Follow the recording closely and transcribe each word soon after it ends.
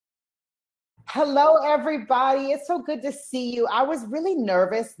Hello, everybody. It's so good to see you. I was really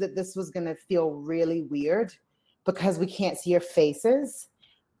nervous that this was going to feel really weird because we can't see your faces.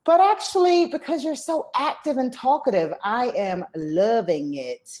 But actually, because you're so active and talkative, I am loving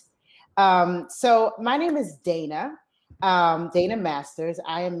it. So my name is Dana, Dana Masters.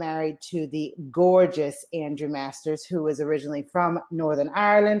 I am married to the gorgeous Andrew Masters, who is originally from Northern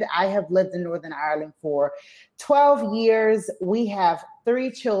Ireland. I have lived in Northern Ireland for 12 years. We have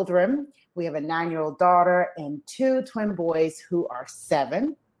 3 children. We have a 9-year-old daughter and 2 twin boys who are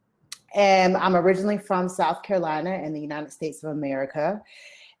 7. And I'm originally from South Carolina in the United States of America.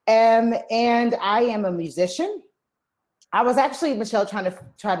 And I am a musician. I was actually, Michelle, trying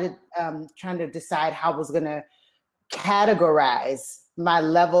to decide how I was going to categorize my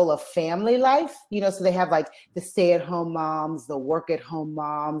level of family life. So they have like the stay-at-home moms, the work-at-home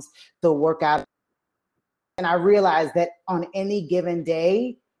moms, the workout. And I realized that on any given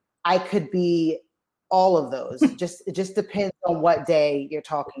day, I could be all of those. It just depends on what day you're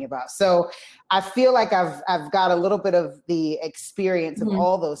talking about. So I feel like I've got a little bit of the experience of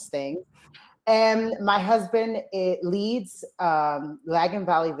all those things. And my husband leads Lagan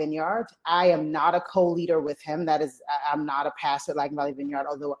Valley Vineyard. I am not a co-leader with him. I'm not a pastor at Lagan Valley Vineyard,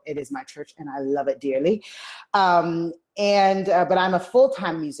 although it is my church and I love it dearly. But I'm a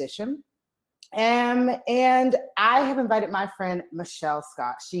full-time musician. And I have invited my friend, Michelle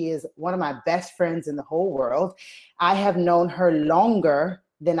Scott. She is one of my best friends in the whole world. I have known her longer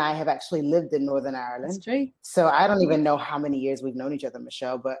than I have actually lived in Northern Ireland. That's true. So I don't even know how many years we've known each other,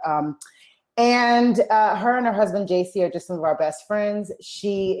 Michelle, but, her and her husband, JC, are just some of our best friends.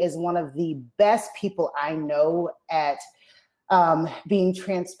 She is one of the best people I know at being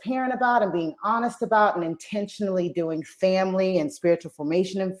transparent about and being honest about and intentionally doing family and spiritual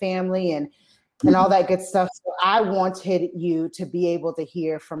formation in family and all that good stuff. So I wanted you to be able to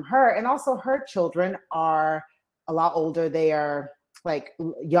hear from her. And also her children are a lot older. They are like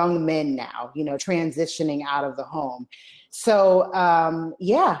young men now, transitioning out of the home. So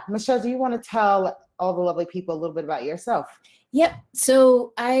Michelle, do you want to tell all the lovely people a little bit about yourself? Yep.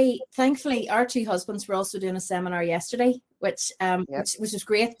 So thankfully, our 2 husbands were also doing a seminar yesterday, which was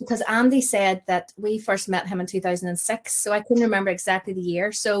great because Andy said that we first met him in 2006. So I couldn't remember exactly the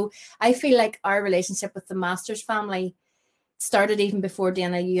year. So I feel like our relationship with the Masters family started even before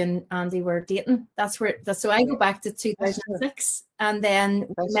Dana, you and Andy were dating. So I go back to 2006 and then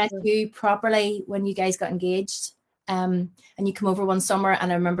met you properly when you guys got engaged. And you come over one summer and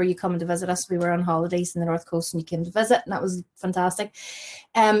I remember you coming to visit us. We were on holidays in the North Coast and you came to visit and that was fantastic.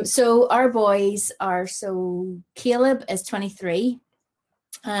 So our boys Caleb is 23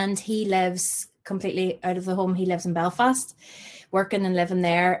 and he lives completely out of the home. He lives in Belfast, working and living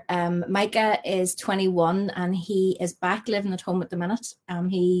there. Micah is 21 and he is back living at home at the minute.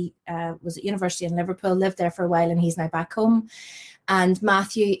 He was at university in Liverpool, lived there for a while and he's now back home. And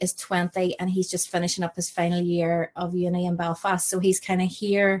Matthew is 20 and he's just finishing up his final year of uni in Belfast. So he's kind of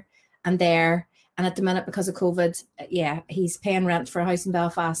here and there. And at the minute, because of COVID, he's paying rent for a house in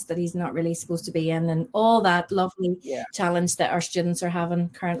Belfast that he's not really supposed to be in and all that lovely challenge that our students are having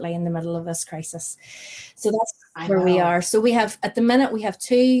currently in the middle of this crisis. So that's where we are. So at the minute, we have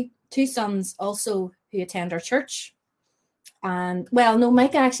two sons also who attend our church. And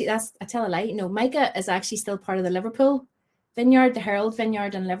Micah actually, I tell a lie. No, Micah is actually still part of the Liverpool Vineyard, the Herald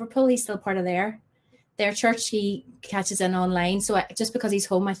Vineyard in Liverpool. He's still part of their church. He catches in online. So just because he's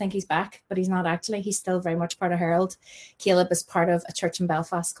home, I think he's back, but he's not actually. He's still very much part of Herald. Caleb is part of a church in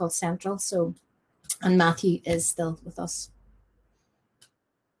Belfast called Central. And Matthew is still with us.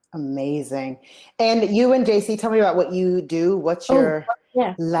 Amazing. And you and JC, tell me about what you do. What's your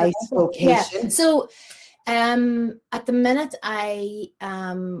life vocation? Yeah. So at the minute, I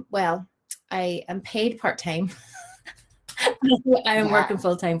am paid part-time. I am working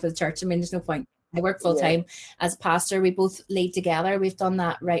full-time for the church. I mean, there's no point. I work full-time as pastor. We both lead together. We've done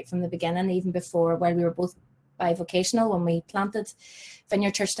that right from the beginning, even before while we were both bivocational when we planted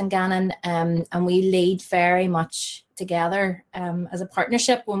Vineyard Church Dungannon. And we lead very much together as a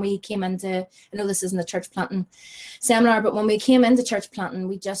partnership. When we came into, I know this isn't a church planting seminar, but when we came into church planting,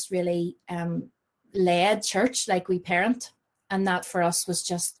 we just really led church like we parent. And that for us was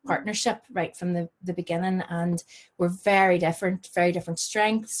just partnership right from the beginning. And we're very different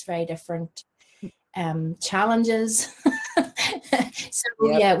strengths, very different challenges.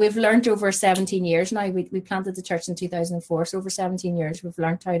 We've learned over 17 years now. We planted the church in 2004. So over 17 years, we've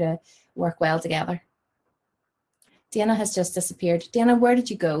learned how to work well together. Dana has just disappeared. Dana, where did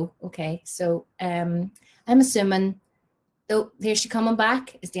you go? Okay, so I'm assuming Oh, here she coming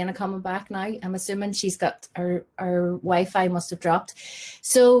back. Is Dana coming back now? I'm assuming she's got her Wi-Fi must have dropped.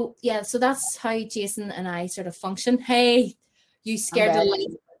 So yeah, so that's how Jason and I sort of function. Hey, you scared the life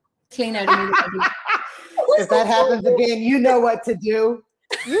clean out of me. If that happens again, you know what to do.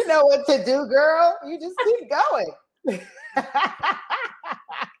 You know what to do, girl. You just keep going.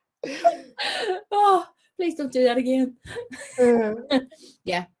 Oh, please don't do that again.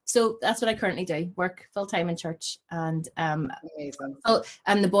 Yeah, so that's what I currently do. Work full-time in church, and amazing. Oh,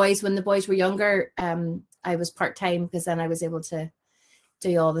 and the boys, when the boys were younger, I was part-time because then I was able to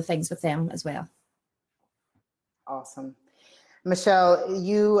do all the things with them as well. Awesome. Michelle,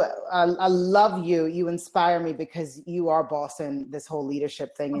 I love you. You inspire me because you are bossing this whole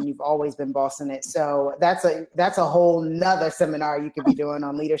leadership thing, and you've always been bossing it. So that's a whole nother seminar you could be doing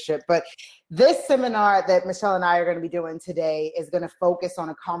on leadership. But this seminar that Michelle and I are going to be doing today is going to focus on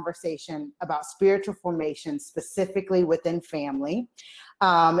a conversation about spiritual formation, specifically within family.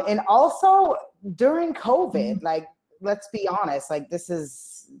 And also during COVID, like, let's be honest, like this is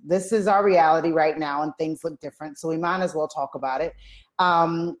our reality right now, and things look different. So we might as well talk about it.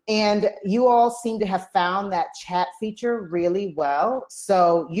 And you all seem to have found that chat feature really well.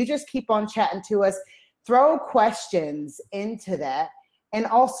 So you just keep on chatting to us, throw questions into that. And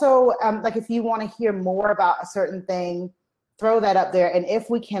also, like if you want to hear more about a certain thing, throw that up there. And if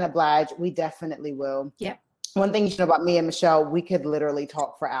we can oblige, we definitely will. Yeah. One thing you know about me and Michelle, we could literally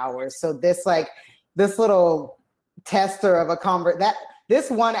talk for hours. So this little tester of a this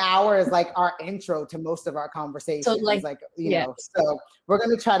 1 hour is like our intro to most of our conversations. So you know, so we're going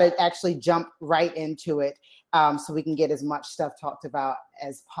to try to actually jump right into it, so we can get as much stuff talked about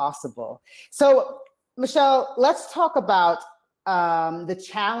as possible. So Michelle, let's talk about the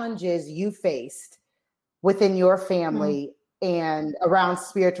challenges you faced within your family and around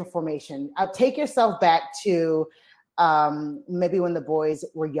spiritual formation. Take yourself back to maybe when the boys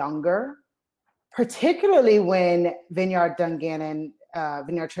were younger, particularly when Vineyard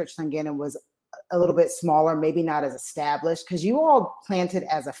Church Dungannon was a little bit smaller, maybe not as established, because you all planted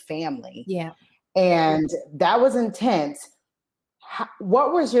as a family. Yeah. And that was intense.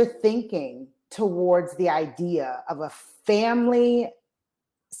 What was your thinking towards the idea of a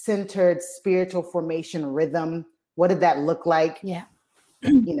family-centered spiritual formation rhythm? What did that look like? Yeah.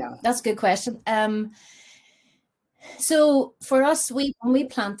 You know, that's a good question. So for us, when we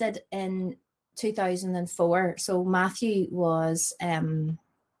planted in 2004, so Matthew was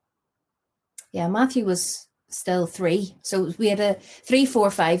still 3. So we had a 3, 4,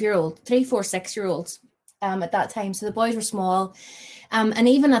 5-year-old, 3, 4, 6-year-olds at that time. So the boys were small. And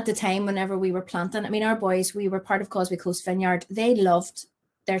even at the time, whenever we were planting, I mean, our boys, we were part of Causeway Coast Vineyard. They loved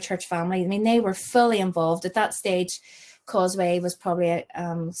their church family. I mean, they were fully involved at that stage. Causeway was probably a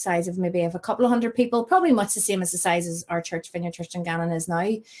size of maybe of a couple of hundred people, probably much the same as the size as our church, Vineyard Church Dungannon, is now.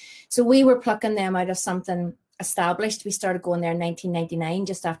 So we were plucking them out of something established. We started going there in 1999,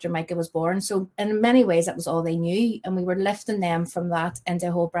 just after Micah was born. So in many ways, that was all they knew. And we were lifting them from that into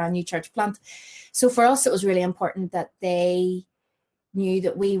a whole brand new church plant. So for us, it was really important that they knew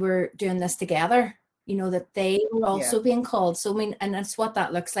that we were doing this together, you know, that they were also being called. So, I mean, and that's what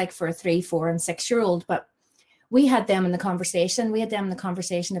that looks like for a 3, 4, and 6-year-old. But we had them in the conversation. We had them in the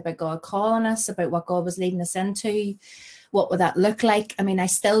conversation about God calling us, about what God was leading us into. What would that look like? I mean, I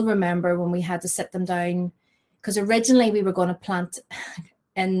still remember when we had to sit them down, because originally we were going to plant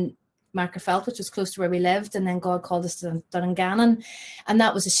in Markerfelt, which was close to where we lived, and then God called us to Dungannon, and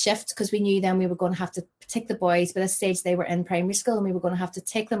that was a shift because we knew then we were going to have to take the boys. By this stage, they were in primary school, and we were going to have to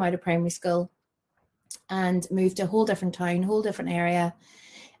take them out of primary school and move to a whole different town, whole different area,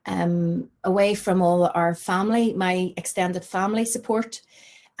 away from all our family, my extended family support,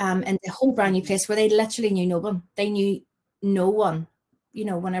 and the whole brand new place where they literally knew no one. They knew no one, you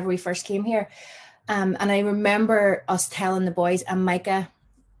know, whenever we first came here. And I remember us telling the boys, and Micah,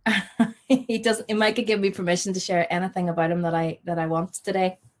 Micah gave me permission to share anything about him that I want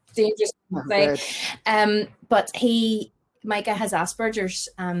today. Dangerous to say. But Micah has Asperger's,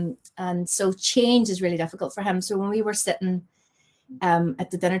 and so change is really difficult for him. So when we were sitting at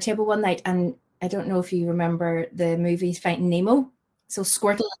the dinner table one night, and I don't know if you remember the movie Finding Nemo. So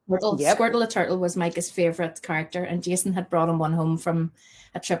Squirtle the Turtle. Yep. Squirtle the Turtle was Micah's favorite character, and Jason had brought him one home from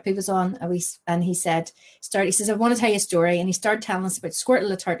a trip he was on. And he says, I want to tell you a story. And he started telling us about Squirtle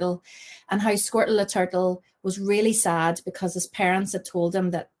the Turtle and how Squirtle the Turtle was really sad because his parents had told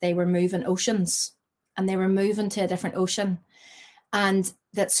him that they were moving oceans and they were moving to a different ocean. And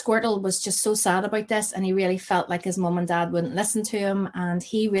that Squirtle was just so sad about this, and he really felt like his mum and dad wouldn't listen to him, and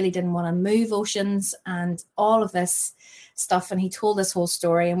he really didn't want to move oceans and all of this stuff. And he told this whole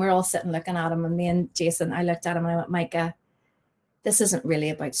story, and we're all sitting looking at him, and me and Jason, I looked at him and I went, Micah, this isn't really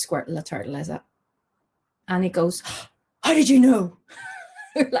about Squirtle the turtle, is it? And he goes, how did you know?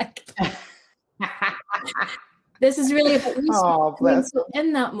 Like, this is really about you. Oh, bless. So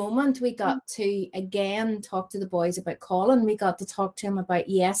in that moment, we got to again talk to the boys about Colin. We got to talk to him about,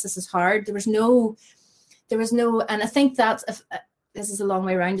 yes, this is hard. There was no, and I think that's, this is a long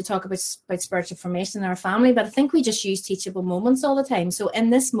way around to talk about spiritual formation in our family, but I think we just use teachable moments all the time. So in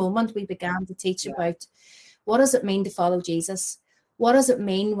this moment, we began to teach about, what does it mean to follow Jesus? What does it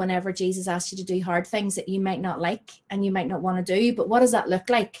mean whenever Jesus asks you to do hard things that you might not like and you might not want to do? But what does that look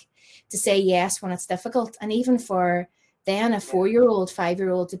like to say yes when it's difficult? And even for then a 4-year-old,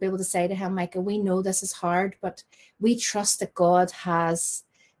 5-year-old to be able to say to him, Micah, we know this is hard, but we trust that God has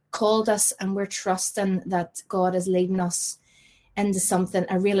called us, and we're trusting that God is leading us into something,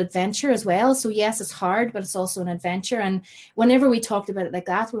 a real adventure as well. So yes, it's hard, but it's also an adventure. And whenever we talked about it like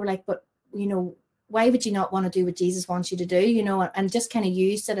that, we were like, but why would you not want to do what Jesus wants you to do, and just kind of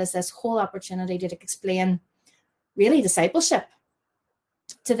used it as this whole opportunity to explain really discipleship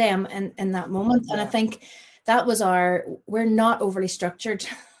to them in that moment. And I think that was we're not overly structured.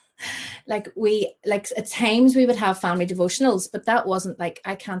 Like at times we would have family devotionals, but that wasn't like,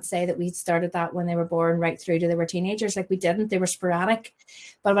 I can't say that we started that when they were born right through to they were teenagers. Like we didn't, they were sporadic.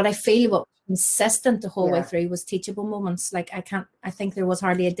 But what I feel, what was consistent the whole way through was teachable moments. Like I think there was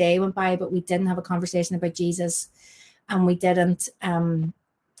hardly a day went by, but we didn't have a conversation about Jesus, and we didn't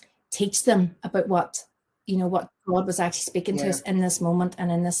teach them about what God was actually speaking to us in this moment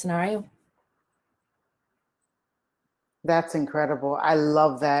and in this scenario. That's incredible. I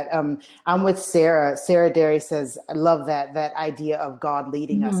love that. I'm with Sarah. Sarah Derry says, I love that idea of God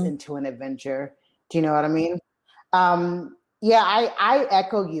leading us into an adventure. Do you know what I mean? I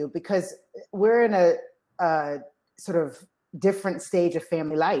echo you, because we're in a sort of different stage of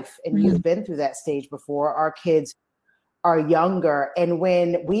family life, and you've been through that stage before. Our kids are younger. And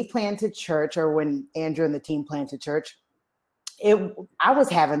when we planted church, or when Andrew and the team planted church, I was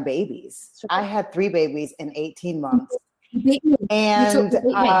having babies. Sure. I had 3 babies in 18 months. And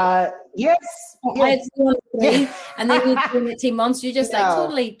yes. I had 3, and then you in 18 months, you just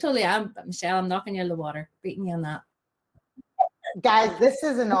totally. I'm Michelle. I'm knocking you in the water, beating you on that. Guys, this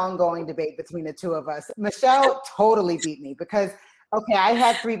is an ongoing debate between the two of us. Michelle totally beat me because, I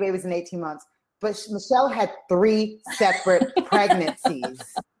had 3 babies in 18 months, but Michelle had 3 separate pregnancies.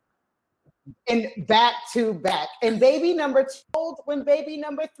 And back to back. And baby number 2, when baby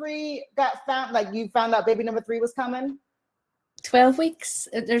number 3 got found, like you found out baby number 3 was coming? 12 weeks.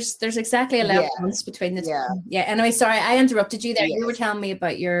 There's exactly 11 months between the two. Yeah. Anyway, sorry, I interrupted you there. Yes. You were telling me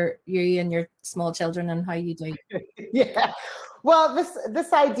about you and your small children and how you do. Yeah. Well,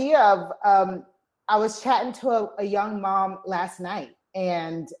 this idea of I was chatting to a young mom last night,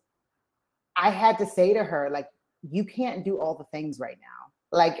 and I had to say to her, like, you can't do all the things right now.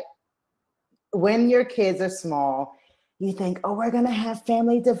 Like, when your kids are small, you think, oh, we're going to have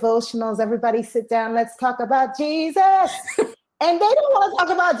family devotionals. Everybody sit down. Let's talk about Jesus. And they don't want to talk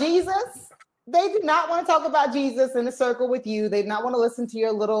about Jesus. They do not want to talk about Jesus in a circle with you. They do not want to listen to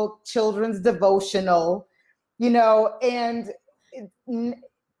your little children's devotional, and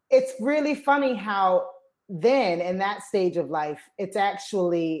it's really funny how then in that stage of life, it's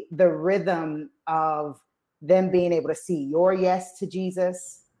actually the rhythm of them being able to see your yes to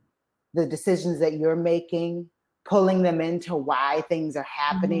Jesus, the decisions that you're making, pulling them into why things are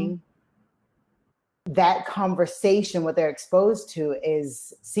happening. That conversation, what they're exposed to,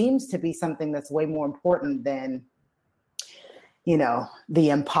 seems to be something that's way more important than, the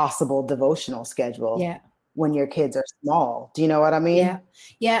impossible devotional schedule. Yeah. When your kids are small. Do you know what I mean? Yeah.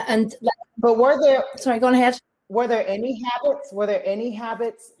 Yeah. And but sorry, go on ahead. Were there any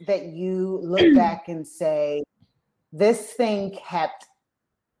habits that you look back and say, this thing kept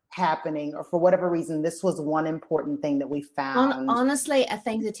happening, or for whatever reason, this was one important thing that we found? Honestly, I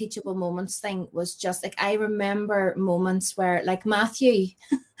think the teachable moments thing was just like, I remember moments where, like Matthew,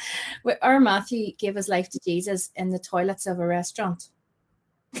 our Matthew gave his life to Jesus in the toilets of a restaurant.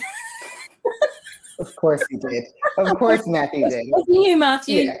 Of course he did. Of course Matthew did. You,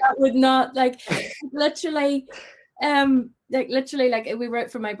 Matthew, that would not, literally, we were out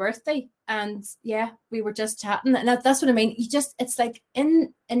for my birthday, and we were just chatting, and that's what I mean. It's like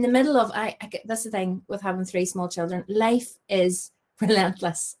in the middle of, that's the thing with having 3 small children, life is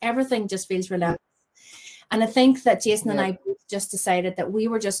relentless. Everything just feels relentless. And I think that Jason and I both just decided that we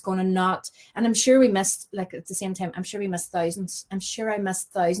were just going to not, and I'm sure we missed, at the same time, I'm sure we missed thousands. I'm sure I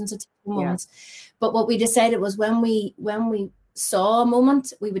missed thousands of moments. But what we decided was when we saw a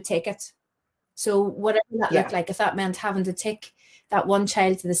moment, we would take it. So whatever that looked like, if that meant having to take that one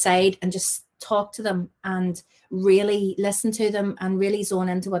child to the side and just talk to them and really listen to them and really zone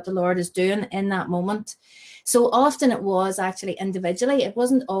into what the Lord is doing in that moment. So often it was actually individually. It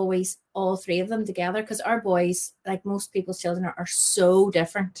wasn't always all three of them together, because our boys, like most people's children, are so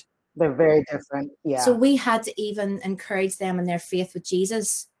different. They're very different. Yeah. So we had to even encourage them in their faith with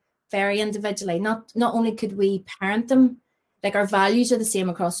Jesus very individually. Not only could we parent them, like our values are the same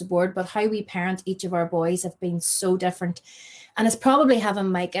across the board, but how we parent each of our boys have been so different. And it's probably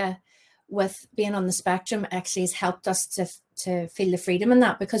having Micah with being on the spectrum actually has helped us to feel the freedom in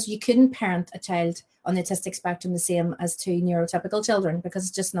that, because you couldn't parent a child on the autistic spectrum the same as two neurotypical children, because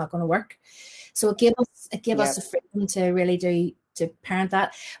it's just not going to work. So it gave us the freedom to really to parent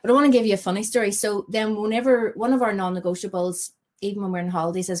that. But I want to give you a funny story. So then whenever one of our non-negotiables, even when we're in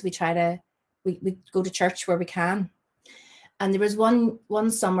holidays, is we go to church where we can. And there was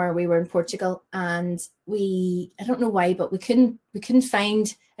one summer we were in Portugal, and I don't know why, but we couldn't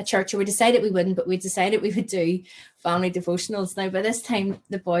find a church, or we decided we wouldn't, but we decided we would do family devotionals. Now, by this time,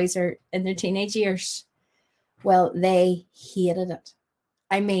 the boys are in their teenage years. Well, they hated it.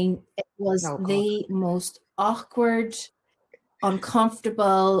 I mean, it was the most awkward,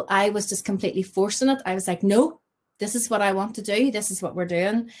 uncomfortable. I was just completely forcing it. I was like, no, this is what I want to do. This is what we're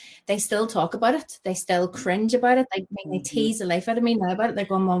doing. They still talk about it. They still cringe about it. Like, they tease the life out of me now about it. They're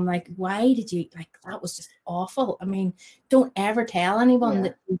going, Mom, like, why did you, like, that was just awful. I mean, don't ever tell anyone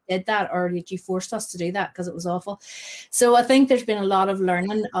that you did that, or that you forced us to do that, because it was awful. So I think there's been a lot of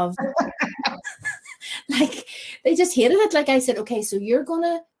learning of, like, they just hated it. Like I said, okay, so you're going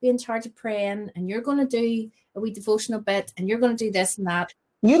to be in charge of praying, and you're going to do a wee devotional bit, and you're going to do this and that.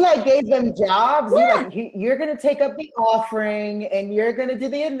 You like gave them jobs. Yeah. You're going to take up the offering, and you're going to do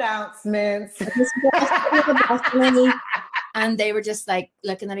the announcements. And they were just like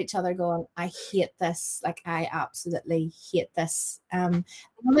looking at each other going, I hate this. Like, I absolutely hate this.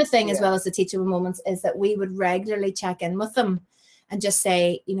 Another thing, as well as the teachable moments, is that we would regularly check in with them and just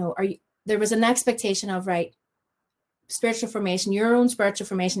say, you know, there was an expectation of, right, spiritual formation, your own spiritual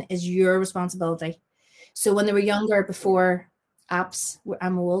formation is your responsibility. So when they were younger, before apps,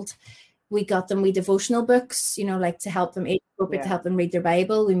 I'm old, we got them devotional books, you know, like to help them age appropriate, to help them read their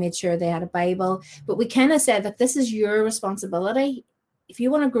Bible. We made sure they had a Bible, but we kind of said that this is your responsibility. If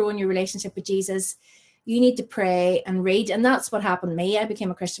you want to grow in your relationship with Jesus, you need to pray and read. And that's what happened to me. I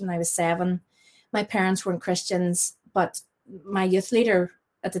became a Christian when I was 7. My parents weren't Christians, but my youth leader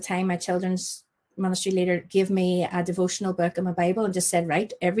at the time, my children's ministry leader, gave me a devotional book and my Bible, and just said,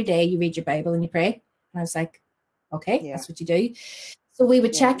 right, every day you read your Bible and you pray. And I was like, okay, that's what you do. So we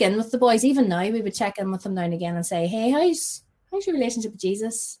would check in with the boys. Even now, we would check in with them now and again and say, hey, how's your relationship with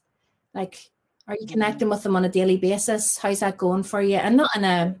Jesus? Like, are you connecting with them on a daily basis? How's that going for you? And not in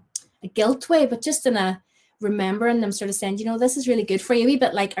a guilt way, but just in a remembering them, sort of saying, you know, this is really good for you. A wee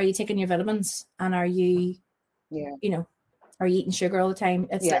bit like, are you taking your vitamins? And are you, you know, are you eating sugar all the time?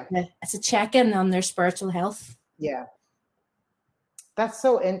 It's it's a check-in on their spiritual health. Yeah. That's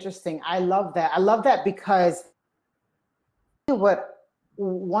so interesting. I love that. I love that, because what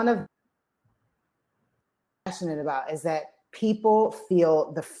one of passionate about is that people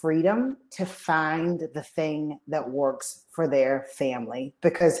feel the freedom to find the thing that works for their family.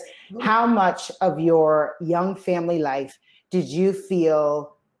 Because how much of your young family life did you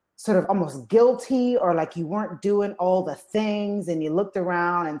feel sort of almost guilty, or like you weren't doing all the things, and you looked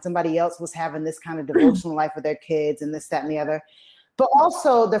around and somebody else was having this kind of devotional life with their kids and this, that, and the other? But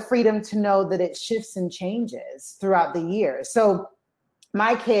also the freedom to know that it shifts and changes throughout the years. So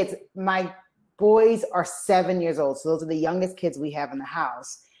my boys are 7 years old. So those are the youngest kids we have in the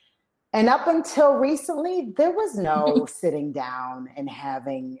house. And up until recently, there was no sitting down and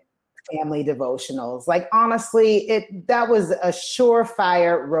having family devotionals. Like, honestly, that was a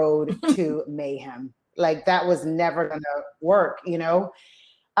surefire road to mayhem. Like, that was never going to work, you know?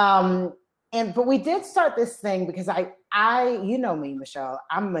 But we did start this thing because you know me, Michelle,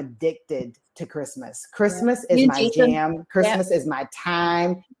 I'm addicted to Christmas. Christmas is my jam. Christmas is my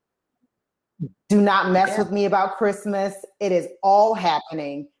time. Do not mess with me about Christmas. It is all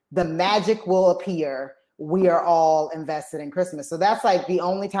happening. The magic will appear. We are all invested in Christmas. So that's like the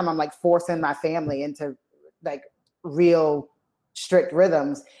only time I'm like forcing my family into like real strict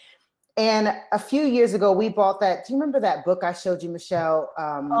rhythms. And a few years ago, we bought that. Do you remember that book I showed you, Michelle?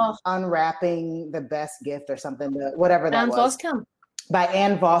 Unwrapping the Best Gift or something, whatever that was. By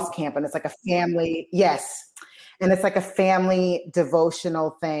Ann Voskamp. And it's like a family, and it's like a family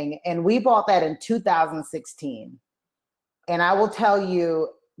devotional thing. And we bought that in 2016. And I will tell you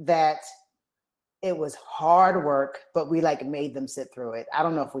that it was hard work, but we like made them sit through it. I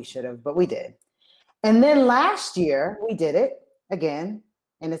don't know if we should have, but we did. And then last year we did it again.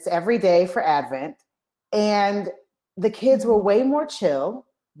 and it's every day for Advent. And the kids were way more chill.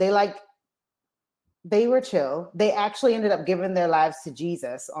 They were chill. They actually ended up giving their lives to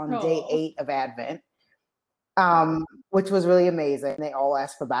Jesus on day 8 of Advent, which was really amazing. They all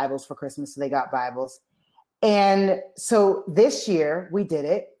asked for Bibles for Christmas, so they got Bibles. And so this year we did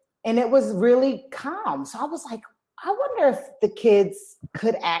it, and it was really calm. So I was like, I wonder if the kids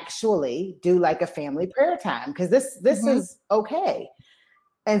could actually do like a family prayer time, because this is okay.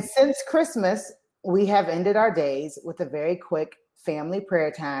 And since Christmas, we have ended our days with a very quick family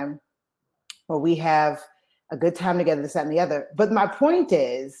prayer time where we have a good time together, this, that, and the other. But my point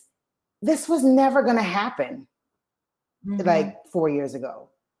is, this was never going to happen like 4 years ago.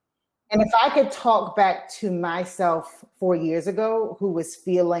 And if I could talk back to myself 4 years ago, who was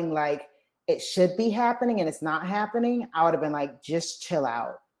feeling like it should be happening and it's not happening, I would have been like, just chill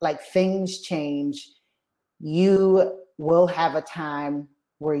out. Like, things change. You will have a time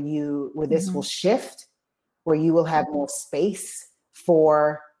where this will shift, where you will have more space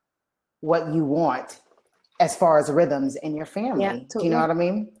for what you want as far as rhythms in your family. Yeah, totally. Do you know what I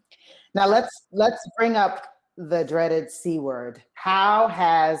mean? Now let's bring up the dreaded C word. How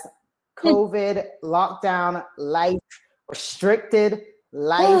has COVID, lockdown, life, restricted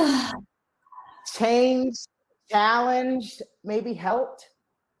life changed, challenged, maybe helped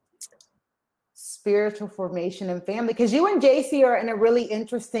spiritual formation and family? Because you and JC are in a really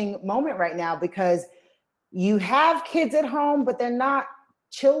interesting moment right now, because you have kids at home, but they're not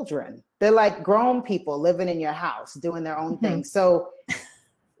children. They're like grown people living in your house, doing their own thing. So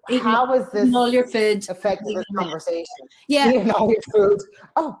how is this all your food affecting this conversation? Yeah. Eating all your food.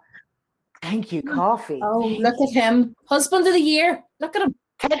 Oh, thank you, coffee. Oh, look at him. Husband of the year. Look at him.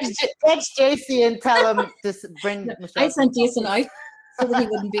 Text JC and tell him to bring Michelle. I sent Jason out so that he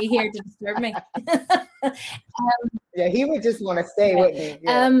wouldn't be here to disturb me. Yeah, he would just want to stay, wouldn't he?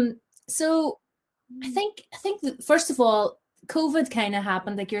 Yeah. So I think that, first of all, COVID kind of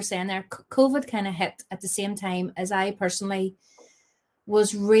happened, like you're saying there. COVID kind of hit at the same time as I personally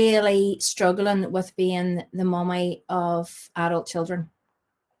was really struggling with being the mommy of adult children.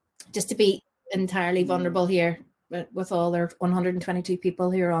 Just to be entirely vulnerable here with all their 122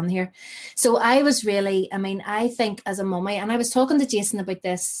 people who are on here. So I was really, I think as a mommy, and I was talking to Jason about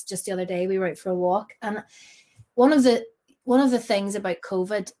this just the other day, we were out for a walk, and one of the things about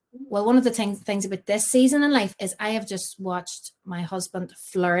COVID, well, one of the things about this season in life is I have just watched my husband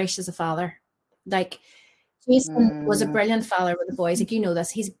flourish as a father. Like, Jason was a brilliant father with the boys. Like, you know this.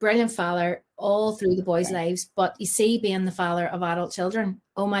 He's a brilliant father all through the boys' lives. But you see, being the father of adult children,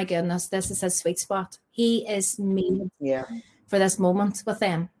 oh my goodness, this is his sweet spot. He is made for this moment with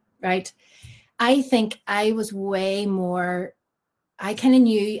them, right? I think I was way more, I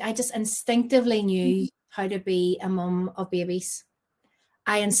just instinctively knew how to be a mum of babies.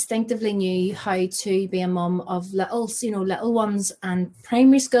 I instinctively knew how to be a mum of little ones. And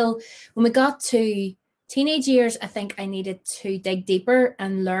primary school, when we got to teenage years, I think I needed to dig deeper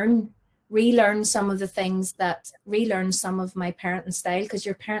and relearn some of my parenting style, because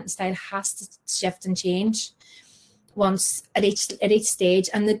your parenting style has to shift and change once at each stage.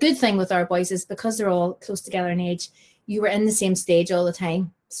 And the good thing with our boys is, because they're all close together in age, you were in the same stage all the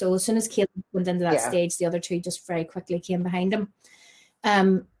time. So as soon as Caleb went into that stage, the other two just very quickly came behind him.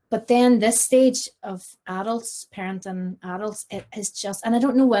 But then this stage of parenting adults, it is just, and I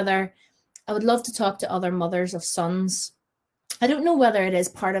don't know whether, I would love to talk to other mothers of sons. I don't know whether it is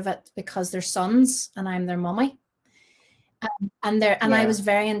part of it because they're sons and I'm their mummy. I was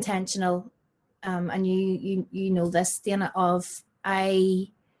very intentional, and you know this, Dana, of I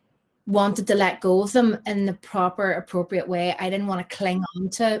wanted to let go of them in the proper, appropriate way. I didn't want to cling on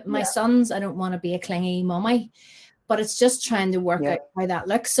to my sons. I don't want to be a clingy mummy. But it's just trying to work out how that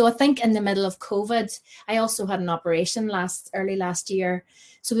looks. So I think in the middle of COVID, I also had an operation early last year.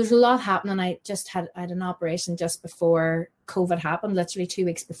 So there's a lot happening. I had an operation just before COVID happened, literally 2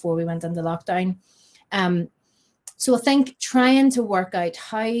 weeks before we went into lockdown. So I think trying to work out,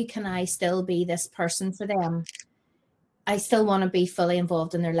 how can I still be this person for them? I still want to be fully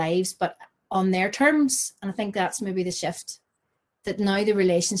involved in their lives, but on their terms. And I think that's maybe the shift, that now the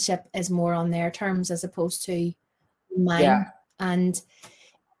relationship is more on their terms as opposed to mine. And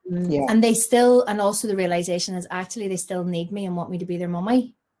they still, and also the realization is actually they still need me and want me to be their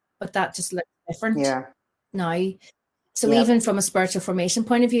mummy, but that just looks different now. So even from a spiritual formation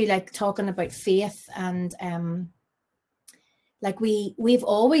point of view, like talking about faith and like we've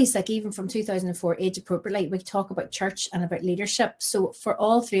always, like even from 2004 Age Appropriately, we talk about church and about leadership. So for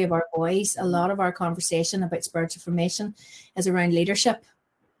all three of our boys, a lot of our conversation about spiritual formation is around leadership.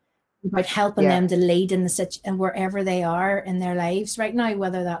 about helping them to lead in and wherever they are in their lives right now,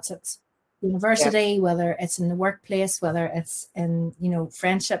 whether that's at university, whether it's in the workplace, whether it's in, you know,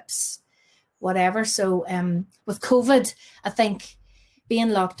 friendships, whatever. So with COVID, I think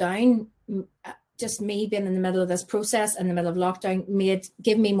being locked down, just me being in the middle of this process, in the middle of lockdown,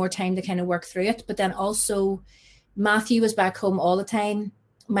 give me more time to kind of work through it. But then also Matthew was back home all the time.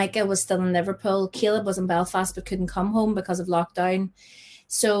 Micah was still in Liverpool. Caleb was in Belfast but couldn't come home because of lockdown.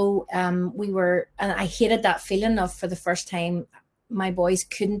 So and I hated that feeling of, for the first time, my boys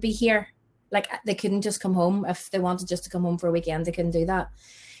couldn't be here. Like, they couldn't just come home. If they wanted just to come home for a weekend, they couldn't do that.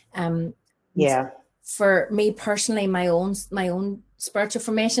 For me personally, my own spiritual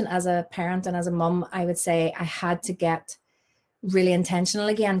formation as a parent and as a mum, I would say I had to get really intentional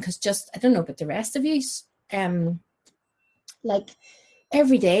again, because I don't know about the rest of you, like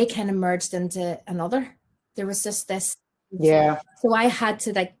every day kind of merged into another. There was just this. So I had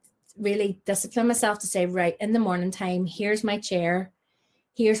to like really discipline myself to say, right, in the morning time, here's my chair.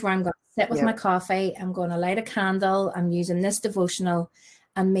 Here's where I'm going to sit with my coffee. I'm going to light a candle. I'm using this devotional,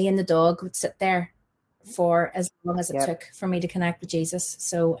 and me and the dog would sit there for as long as it took for me to connect with Jesus.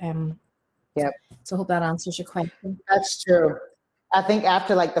 So, so I hope that answers your question. That's true. I think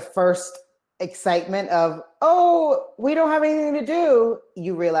after like the first excitement of, oh, we don't have anything to do,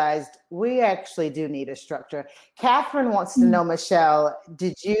 you realized we actually do need a structure. Catherine wants to know, Michelle,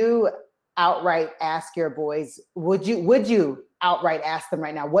 did you outright ask your boys, would you outright ask them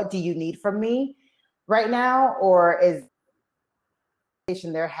right now, what do you need from me right now? Or is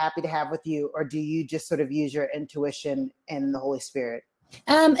they're happy to have with you, or do you just sort of use your intuition and the Holy Spirit?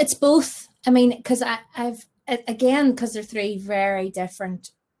 It's both. I mean, because because they're three very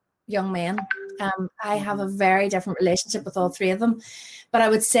different young men. I have a very different relationship with all three of them, but I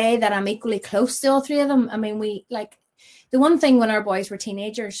would say that I'm equally close to all three of them. I mean, we like the one thing when our boys were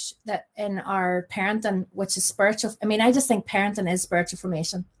teenagers that in our parenting, which is spiritual. I mean, I just think parenting is spiritual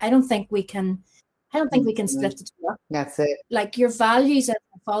formation. I don't think we can split the two up. That's it. Like, your values as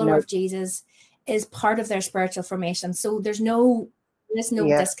a follower of Jesus is part of their spiritual formation. So there's no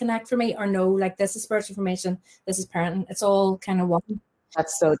disconnect for me, or no, like, this is spiritual formation, this is parenting. It's all kind of one.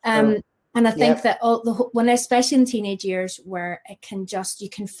 That's so true. And I think that when, especially in teenage years, where you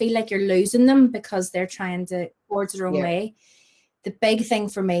can feel like you're losing them because they're trying to forge their own way. The big thing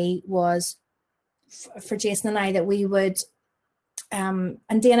for me was for Jason and I that we would, and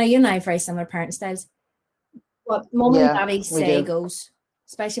Dana, you and I have very similar parent styles. What mom and daddy say goes,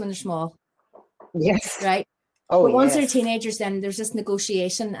 especially when they're small. Yes. Right. Oh, but once they're teenagers, then there's this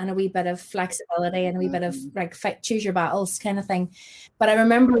negotiation and a wee bit of flexibility and a wee bit of like choose your battles kind of thing. But I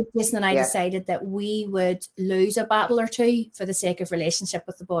remember Jason and I decided that we would lose a battle or two for the sake of relationship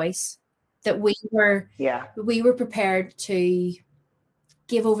with the boys. That we were prepared to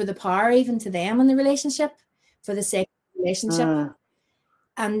give over the power even to them in the relationship for the sake of the relationship.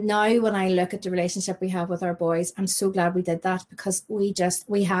 And now when I look at the relationship we have with our boys, I'm so glad we did that, because we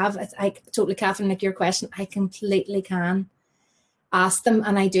have, I totally, Catherine, like your question, I completely can ask them,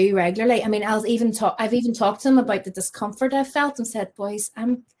 and I do regularly. I mean, I've even talked to them about the discomfort I felt and said, boys,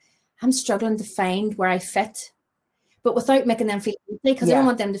 I'm struggling to find where I fit, but without making them feel guilty, because I don't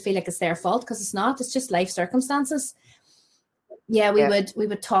want them to feel like it's their fault, because it's not, it's just life circumstances. We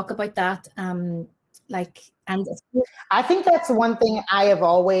would talk about that. And I think that's one thing I have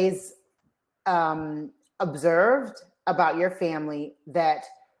always observed about your family, that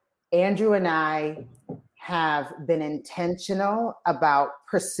Andrew and I have been intentional about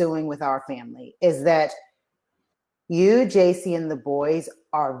pursuing with our family, is that you, JC, and the boys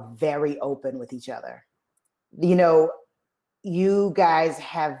are very open with each other. You know, you guys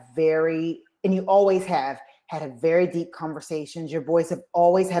have and you always have had a very deep conversations. Your boys have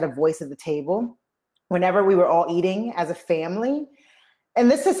always had a voice at the table whenever we were all eating as a family. And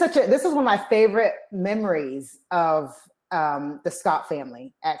this is one of my favorite memories of the Scott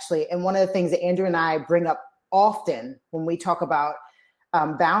family, actually. And one of the things that Andrew and I bring up often when we talk about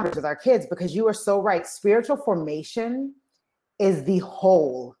boundaries with our kids, because you are so right. Spiritual formation is the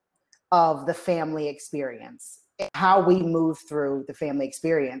whole of the family experience, how we move through the family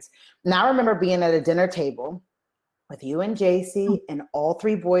experience. Now I remember being at a dinner table with you and JC, and all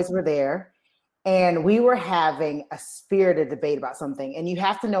three boys were there. And we were having a spirited debate about something. And you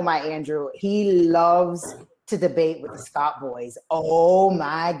have to know my Andrew, he loves to debate with the Scott boys. Oh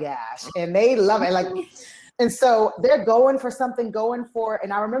my gosh. And they love it. And so they're going for,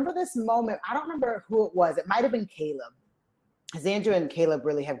 and I remember this moment, I don't remember who it was. It might've been Caleb, because Andrew and Caleb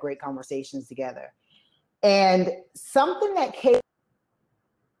really have great conversations together. And something that Caleb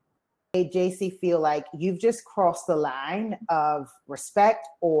made JC feel like you've just crossed the line of respect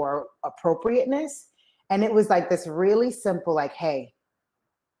or appropriateness. And it was like this really simple, like, hey,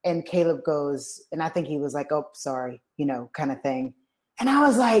 and Caleb goes, and I think he was like, oh, sorry, kind of thing. And I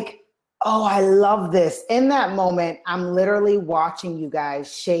was like, oh, I love this. In that moment, I'm literally watching you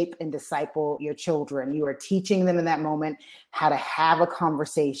guys shape and disciple your children. You are teaching them in that moment how to have a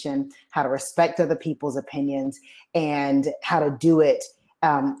conversation, how to respect other people's opinions, and how to do it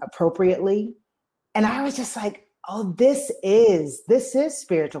appropriately. And I was just like, oh, this is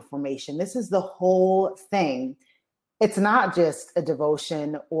spiritual formation. This is the whole thing. It's not just a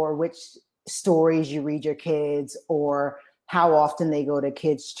devotion or which stories you read your kids or how often they go to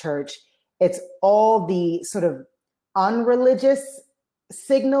kids' church. It's all the sort of unreligious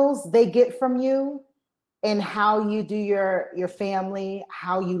signals they get from you and how you do your family,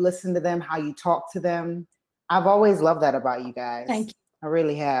 how you listen to them, how you talk to them. I've always loved that about you guys. Thank you. I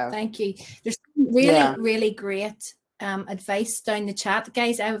really have. Thank you. There's really, really great advice down the chat,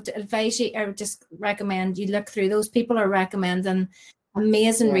 guys. I would advise you, I would just recommend you look through. Those people are recommending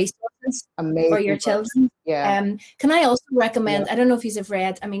amazing resources for your children. Yeah. Can I also recommend, I don't know if you have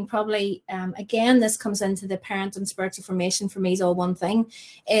read, I mean, probably, again, this comes into the parent and spiritual formation for me is all one thing,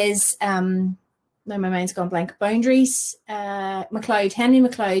 is, now my mind's gone blank, Boundaries, Henry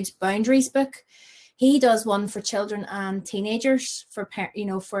McLeod's Boundaries book. He does one for children and teenagers for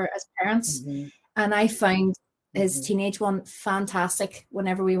as parents. Mm-hmm. And I found his teenage one fantastic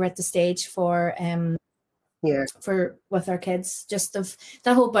whenever we were at the stage for with our kids, just of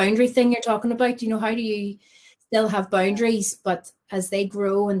that whole boundary thing you're talking about. How do you still have boundaries, but as they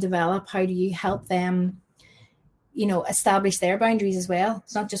grow and develop, how do you help them, establish their boundaries as well?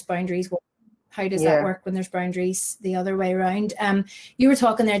 It's not just boundaries. How does that work when there's boundaries the other way around? You were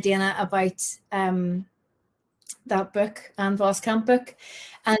talking there, Dana, about that book, Ann Voskamp book,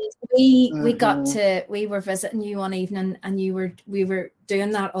 and we were visiting you one evening, and we were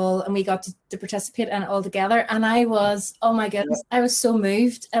doing that all, and we got to participate in it all together. And I was, oh my goodness, I was so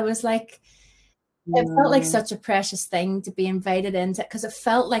moved. I was like, it felt like such a precious thing to be invited into, because it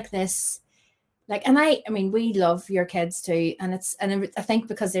felt like this. And I mean, we love your kids too. And I think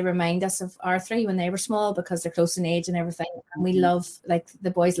because they remind us of our three when they were small, because they're close in age and everything. And we love,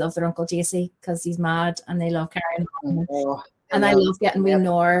 the boys love their Uncle JC because he's mad, and they love carrying on. And I love getting wee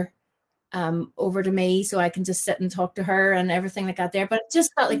Nor over to me so I can just sit and talk to her and everything like that there. But it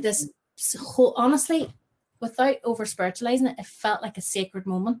just felt like this whole, honestly, without over spiritualizing it, it felt like a sacred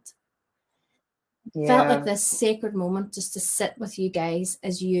moment. It felt like this sacred moment just to sit with you guys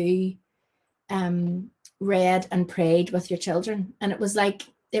as you read and prayed with your children. And it was like,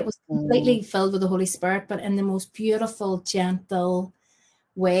 it was completely filled with the Holy Spirit, but in the most beautiful, gentle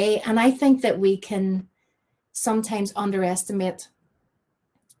way. And I think that we can sometimes underestimate,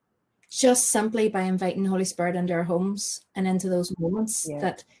 just simply by inviting the Holy Spirit into our homes and into those moments,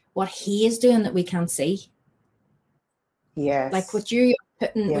 that what he is doing that we can't see. Yes. Like what you're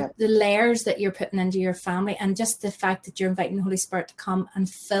putting, the layers that you're putting into your family, and just the fact that you're inviting the Holy Spirit to come and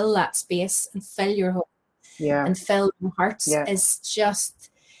fill that space and fill your home and fill your hearts is just,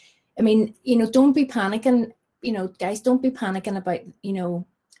 I mean, don't be panicking, guys, don't be panicking about,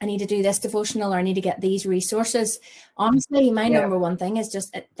 I need to do this devotional or I need to get these resources. Honestly, my number one thing is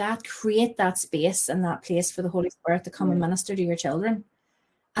just create that space and that place for the Holy Spirit to come and minister to your children.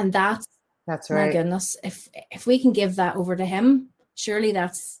 And that's right. My goodness, if we can give that over to him, surely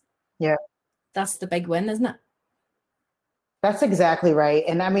that's the big win, isn't it? That's exactly right.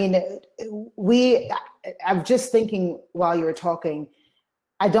 And I mean, I'm just thinking while you were talking,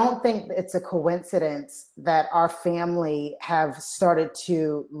 I don't think it's a coincidence that our family have started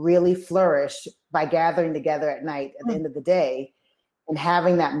to really flourish by gathering together at night at the end of the day and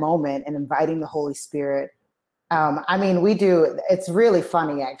having that moment and inviting the Holy Spirit. I mean, we do, it's really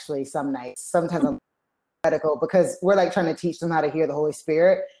funny actually some nights. Sometimes I'm critical because we're like trying to teach them how to hear the Holy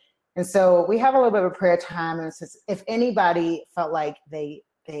Spirit. And so we have a little bit of a prayer time. And it says, if anybody felt like they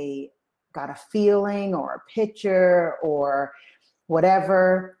got a feeling or a picture or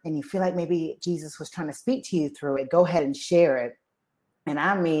whatever, and you feel like maybe Jesus was trying to speak to you through it, go ahead and share it. And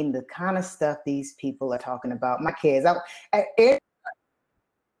I mean, the kind of stuff these people are talking about, my kids, I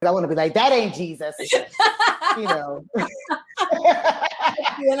want to be like, that ain't Jesus, You're just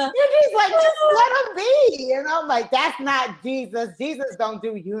like, just let him be. And I'm like, that's not Jesus. Jesus don't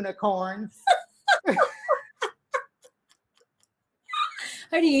do unicorns.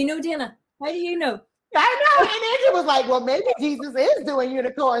 How do you know, Dana? How do you know? I know. And Andrew was like, well, maybe Jesus is doing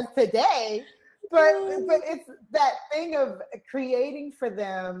unicorns today. But it's that thing of creating for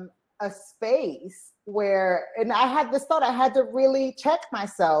them a space where, and I had this thought, I had to really check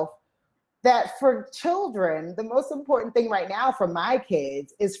myself. that for children, the most important thing right now for my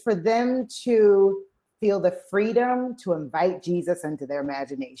kids is for them to feel the freedom to invite Jesus into their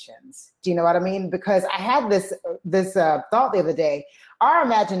imaginations. Do you know what I mean? Because I had this thought the other day. Our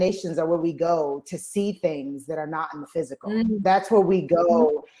imaginations are where we go to see things that are not in the physical. That's where we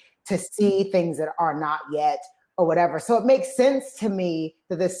go to see things that are not yet or whatever. So it makes sense to me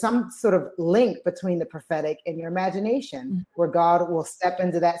that there's some sort of link between the prophetic and your imagination where God will step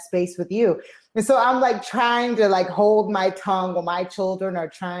into that space with you. And so I'm like trying to like hold my tongue while my children are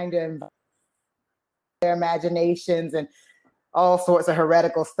trying to invite their imaginations, and all sorts of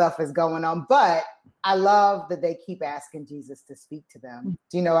heretical stuff is going on. But I love that they keep asking Jesus to speak to them.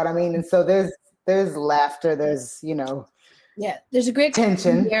 Do you know what I mean? And so there's laughter, there's, you know. Yeah, there's a great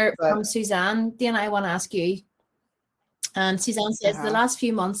tension here from Suzanne. Dana, I want to ask you. And Suzanne says, the last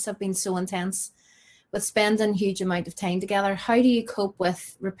few months have been so intense with spending huge amount of time together. How do you cope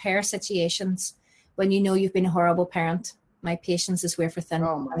with repair situations when you know you've been a horrible parent? My patience is wear for thin.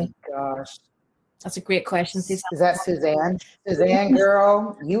 Oh my gosh. That's a great question, Suzanne. Is that Suzanne? Suzanne,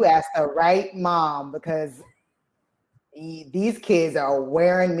 girl, you asked the right mom, because these kids are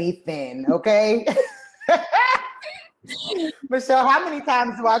wearing me thin, okay? Michelle, how many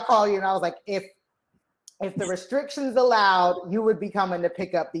times do I call you and I was like, if the restrictions allowed, you would be coming to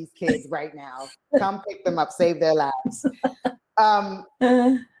pick up these kids right now. Come pick them up, save their lives.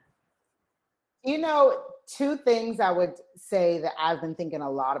 You know, two things I would say that I've been thinking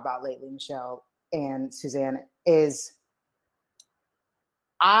a lot about lately, Michelle and Suzanne, is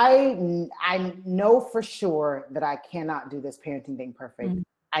I know for sure that I cannot do this parenting thing perfect.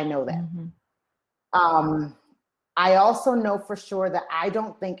 I know that. I also know for sure that I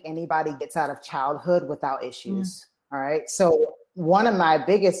don't think anybody gets out of childhood without issues. All right. So one of my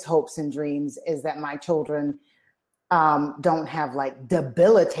biggest hopes and dreams is that my children don't have like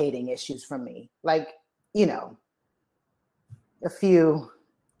debilitating issues from me. Like, you know, a few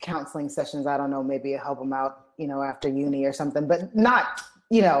counseling sessions, I don't know, maybe it'll help them out, you know, after uni or something, but not,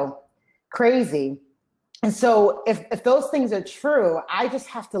 you know, crazy. And so if those things are true, I just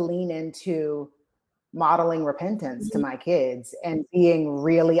have to lean into modeling repentance to my kids and being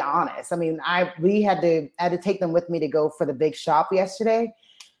really honest. I mean, I had to take them with me to go for the big shop yesterday.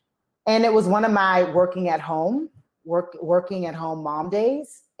 And it was one of my working at home mom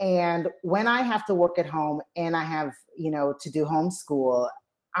days. And when I have to work at home and I have, you know, to do homeschool,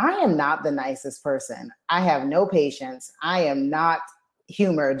 I am not the nicest person. I have no patience. I am not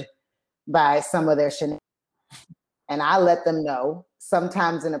humored by some of their shenanigans. And I let them know,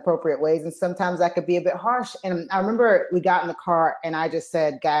 sometimes in appropriate ways, and sometimes I could be a bit harsh. And I remember we got in the car and I just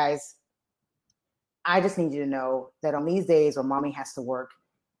said, guys, I just need you to know that on these days when mommy has to work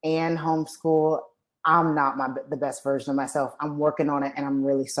and homeschool, I'm not the best version of myself. I'm working on it and I'm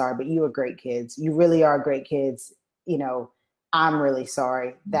really sorry, but you are great kids. You really are great kids. You know, I'm really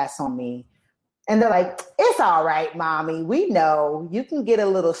sorry. That's on me. And they're like, it's all right, mommy. We know you can get a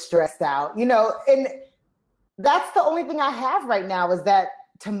little stressed out, you know, and that's the only thing I have right now, is that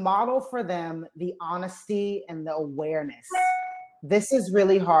to model for them the honesty and the awareness. This is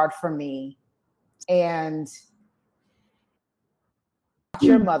really hard for me. And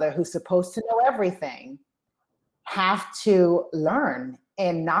your mother, who's supposed to know everything, have to learn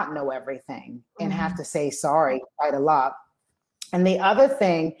and not know everything and have to say sorry quite a lot. And the other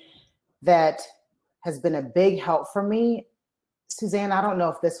thing that has been a big help for me, Suzanne, I don't know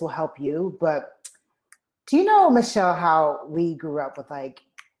if this will help you, but do you know, Michelle, how we grew up with like,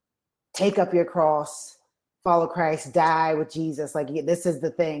 take up your cross, follow Christ, die with Jesus. Like, this is the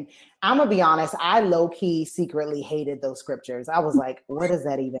thing. I'm gonna be honest, I low-key secretly hated those scriptures. I was like, what does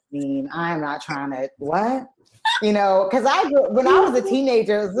that even mean? I'm not trying to, what? You know, because when I was a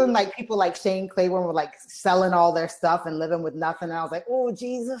teenager, it was when like people like Shane Claiborne were like selling all their stuff and living with nothing. And I was like, oh,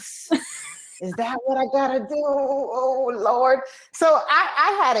 Jesus. Is that what I gotta do? Oh, Lord. So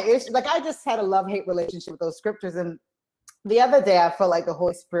I had an issue. Like, I just had a love-hate relationship with those scriptures. And the other day, I felt like the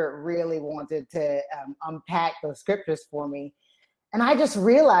Holy Spirit really wanted to unpack those scriptures for me. And I just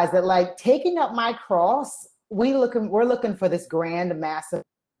realized that, like, taking up my cross, we're looking for this grand, massive,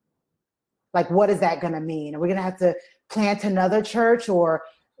 like, what is that gonna mean? Are we gonna have to plant another church, or,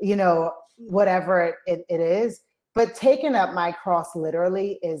 you know, whatever it is? But taking up my cross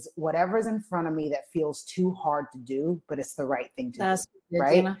literally is whatever's in front of me that feels too hard to do, but it's the right thing to do,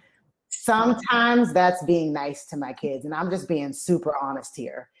 right? Dana. Sometimes that's being nice to my kids, and I'm just being super honest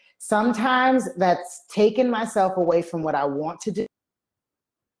here. Sometimes that's taking myself away from what I want to do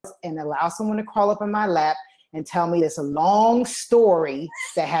and allow someone to crawl up in my lap and tell me this long story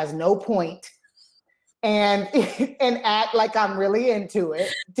that has no point and and act like I'm really into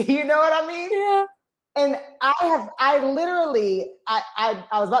it. Do you know what I mean? Yeah. And I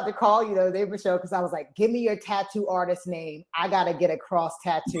was about to call you the day of the show because I was like, give me your tattoo artist name. I gotta get a cross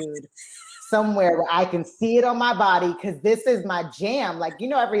tattooed somewhere where I can see it on my body because this is my jam. Like,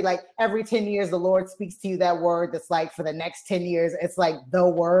 every 10 years the Lord speaks to you that word that's like for the next 10 years, it's like the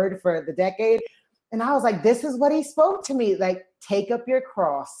word for the decade. And I was like, this is what he spoke to me. Like, take up your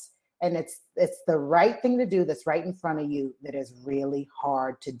cross. And it's the right thing to do that's right in front of you that is really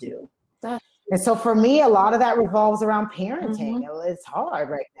hard to do. And so for me, a lot of that revolves around parenting. It's hard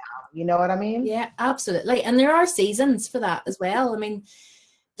right now. You know what I mean? Yeah, absolutely. And there are seasons for that as well. I mean,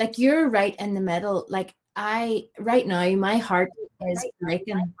 like you're right in the middle. Like right now, my heart is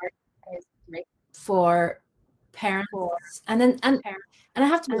breaking for parents. And I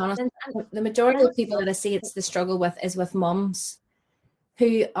have to be honest, the majority of people that I see it's the struggle with is with mums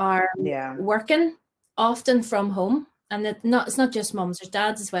who are working often from home. And it's not just mums, there's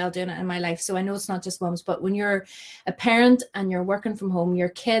dads as well doing it in my life. So I know it's not just mums, but when you're a parent and you're working from home, your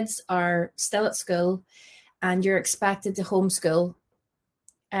kids are still at school and you're expected to homeschool.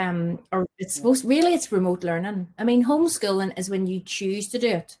 Or it's remote learning. I mean, homeschooling is when you choose to do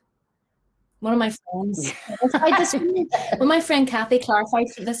it. One of my friends, when my friend Kathy clarified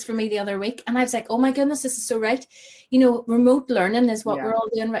this for me the other week, and I was like, oh my goodness, this is so right. Remote learning is what we're all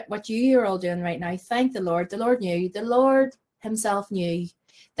doing, right? What you're all doing right now. Thank the Lord. The Lord himself knew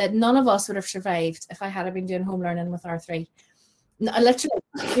that none of us would have survived if I had been doing home learning with R3. Literally,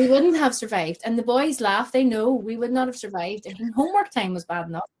 we wouldn't have survived. And the boys laugh. They know we would not have survived. I mean, homework time was bad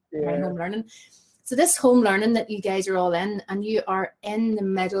enough. Home learning. So this home learning that you guys are all in, and you are in the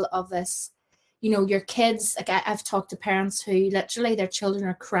middle of this. Your kids, like I've talked to parents who literally their children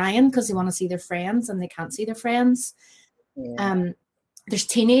are crying because they want to see their friends and they can't see their friends. There's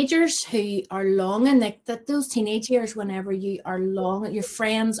teenagers who are longing, like that those teenage years, whenever you are longing, your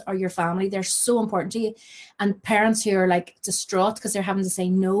friends or your family, they're so important to you. And parents who are like distraught because they're having to say,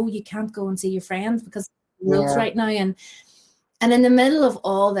 no, you can't go and see your friends because the rules right now. And in the middle of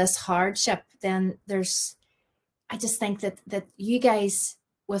all this hardship, then I just think that you guys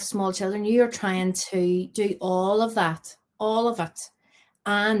with small children, you're trying to do all of it,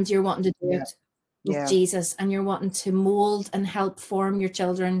 and you're wanting to do it with Jesus, and you're wanting to mold and help form your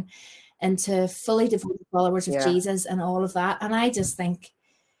children into fully devoted followers of Jesus and all of that. And I just think,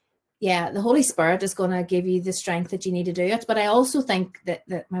 the Holy Spirit is going to give you the strength that you need to do it. But I also think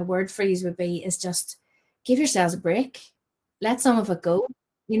that my word for you would be is just give yourselves a break, let some of it go.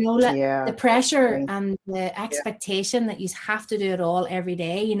 The pressure and the expectation that you have to do it all every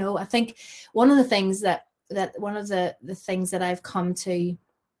day. I think one of the things that the things that I've come to,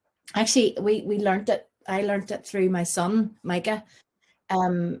 actually, we learned it. I learned it through my son, Micah,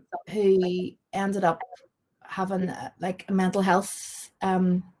 who ended up having like a mental health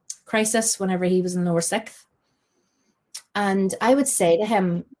crisis whenever he was in lower sixth. And I would say to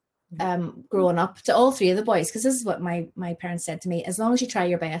him, growing up, to all three of the boys, because this is what my parents said to me: as long as you try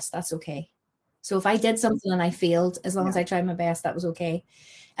your best, that's okay. So if I did something and I failed, as long as I tried my best, that was okay.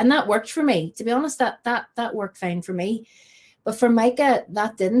 And that worked for me. To be honest, that worked fine for me. But for Micah,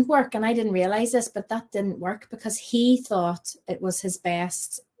 that didn't work. And I didn't realize this, but that didn't work because he thought it was his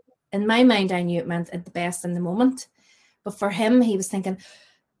best. In my mind, I knew it meant at the best in the moment. But for him, he was thinking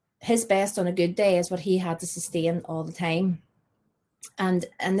his best on a good day is what he had to sustain all the time. And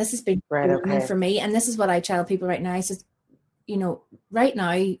this has been for me. And this is what I tell people right now. I says, right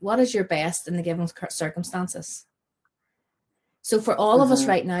now, what is your best in the given circumstances? So for all of us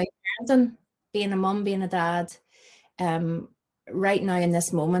right now, parenting, being a mum, being a dad, right now in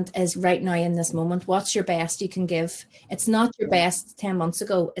this moment is right now in this moment. What's your best you can give? It's not your best 10 months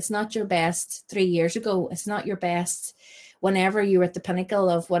ago. It's not your best 3 years ago. It's not your best whenever you were at the pinnacle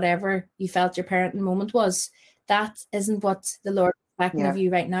of whatever you felt your parenting moment was. That isn't what the Lord is expecting of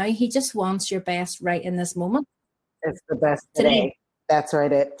you right now. He just wants your best right in this moment. It's the best today. That's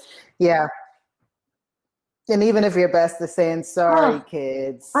right. And even if your best is saying sorry,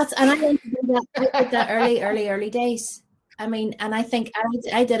 kids. And I did that early days. I mean, and I think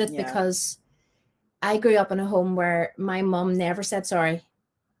I did it because I grew up in a home where my mom never said sorry.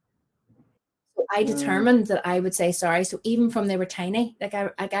 So I determined that I would say sorry. So even from they were tiny,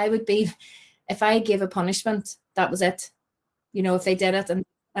 I would be, if I gave a punishment, that was it. If they did it. And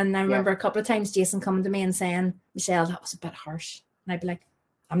I remember a couple of times Jason coming to me and saying, Michelle, that was a bit harsh. And I'd be like,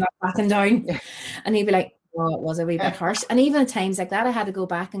 I'm not backing down. And he'd be like, well, it was a wee bit harsh. And even at times like that, I had to go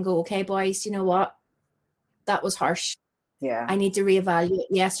back and go, okay, boys, you know what? That was harsh. Yeah. I need to reevaluate.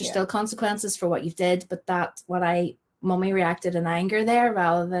 Yes, there's still consequences for what you did, but mummy reacted in anger there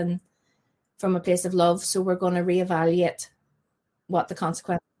rather than from a place of love. So we're going to reevaluate what the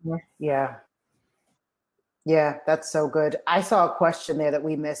consequences were. Yeah. Yeah, that's so good. I saw a question there that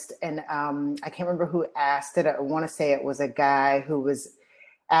we missed, and I can't remember who asked it. I want to say it was a guy who was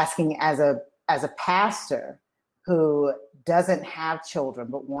asking, as a pastor who doesn't have children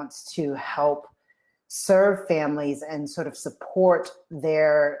but wants to help serve families and sort of support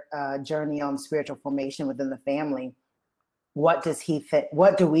their journey on spiritual formation within the family. What does he think?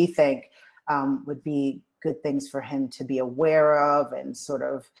 What do we think would be good things for him to be aware of and sort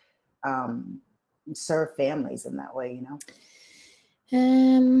of serve families in that way, you know?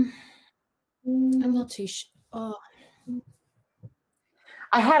 I'm not too sure. Oh.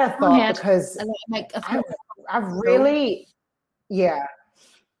 I had a thought because I've really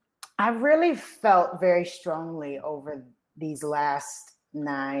felt very strongly over these last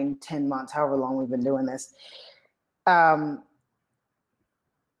 9-10 months, however long we've been doing this. I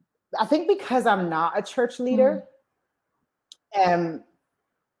think because I'm not a church leader, I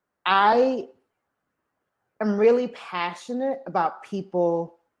am really passionate about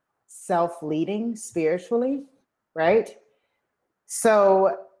people self-leading spiritually, right?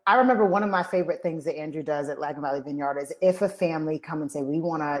 So I remember one of my favorite things that Andrew does at Lagan Valley Vineyard is if a family come and say, we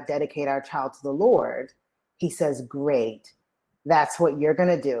want to dedicate our child to the Lord, he says, great, that's what you're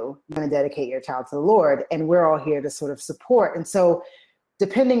going to do. You're going to dedicate your child to the Lord, and we're all here to sort of support. And so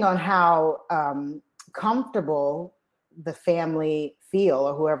depending on how comfortable the family feel,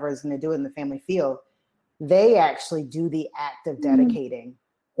 or whoever is going to do it in the family feel, they actually do the act of dedicating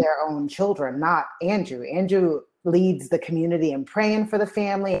their own children, not Andrew. Andrew leads the community in praying for the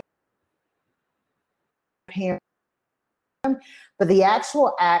family, but the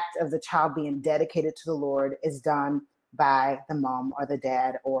actual act of the child being dedicated to the Lord is done by the mom or the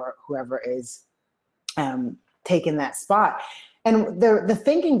dad or whoever is taking that spot. And the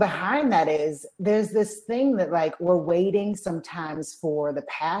thinking behind that is there's this thing that, like, we're waiting sometimes for the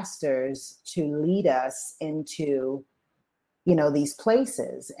pastors to lead us into, you know, these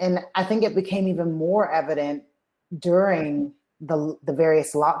places. And I think it became even more evident during the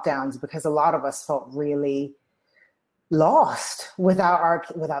various lockdowns, because a lot of us felt really lost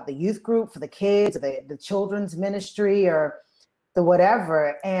without the youth group for the kids, or the children's ministry, or the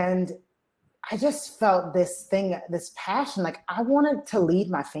whatever. And I just felt this passion, like I wanted to lead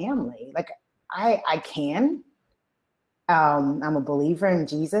my family. Like I can. I'm a believer in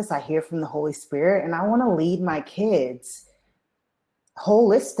Jesus. I hear from the Holy Spirit, and I want to lead my kids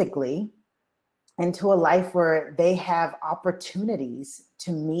holistically into a life where they have opportunities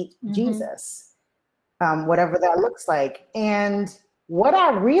to meet Jesus, whatever that looks like. And what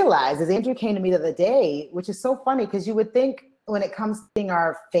I realized is, Andrew came to me the other day, which is so funny, because you would think when it comes to seeing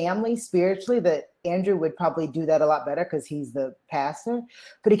our family spiritually that Andrew would probably do that a lot better because he's the pastor.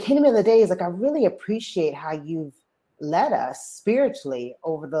 But he came to me the other day, he's like, I really appreciate how you've led us spiritually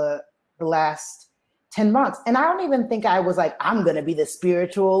over the last 10 months. And I don't even think I was like, I'm going to be the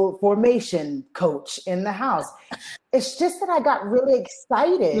spiritual formation coach in the house. It's just that I got really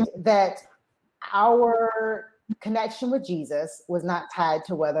excited that our connection with Jesus was not tied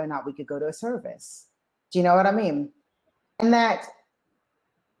to whether or not we could go to a service. Do you know what I mean? And that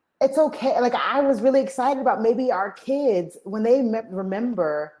it's okay. Like, I was really excited about maybe our kids, when they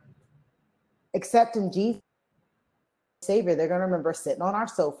remember accepting Jesus Savior, they're going to remember sitting on our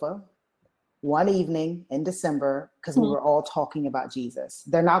sofa one evening in December because we were all talking about Jesus.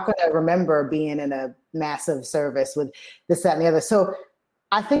 They're not going to remember being in a massive service with this, that, and the other. So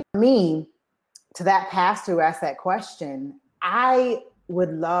I think, for me, to that pastor who asked that question, I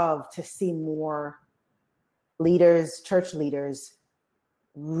would love to see more leaders, church leaders,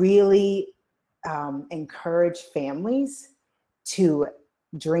 really encourage families to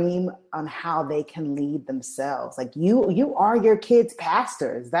dream on how they can lead themselves. Like, you are your kids'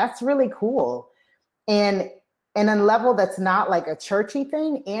 pastors. That's really cool. And on a level that's not like a churchy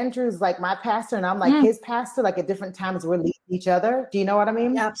thing, Andrew's like my pastor and I'm like his pastor. Like, at different times we're leading each other. Do you know what I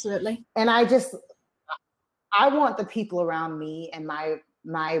mean? Yeah, absolutely. And I want the people around me and my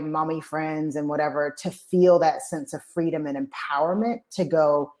mommy friends and whatever to feel that sense of freedom and empowerment to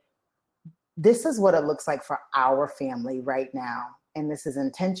go, this is what it looks like for our family right now. And this is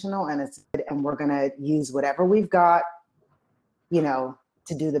intentional, and we're going to use whatever we've got, you know,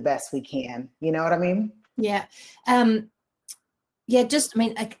 to do the best we can. You know what I mean? Yeah. That's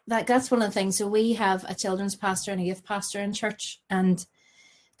one of the things. So we have a children's pastor and a youth pastor in church, and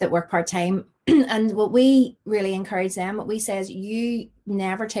that work part-time. And what we really encourage them, what we say is, you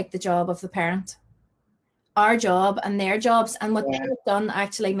never take the job of the parent. Our job and their jobs, and what they have done,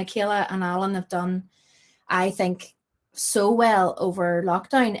 actually, Michaela and Alan have done, I think, so well over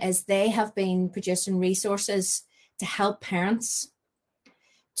lockdown is they have been producing resources to help parents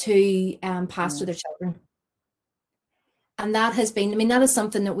to pastor their children. And that has been, I mean, that is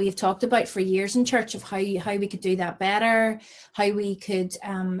something that we've talked about for years in church, of how we could do that better, how we could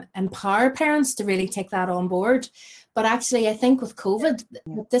empower parents to really take that on board. But actually, I think with COVID,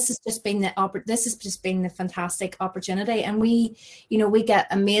 this has just been the fantastic opportunity. And we get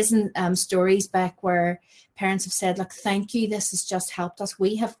amazing stories back where parents have said, look, thank you, this has just helped us.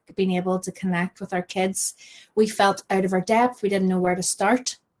 We have been able to connect with our kids. We felt out of our depth. We didn't know where to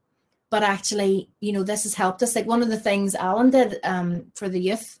start. But actually, this has helped us. Like one of the things Alan did for the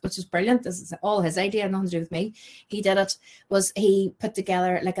youth, which is brilliant, this is all his idea, nothing to do with me. He did it, was he put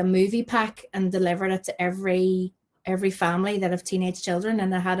together like a movie pack and delivered it to every family that have teenage children.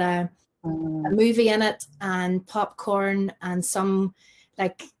 And it had a movie in it and popcorn and some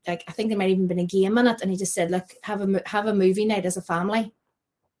like I think there might even been a game in it. And he just said, look, have a movie night as a family.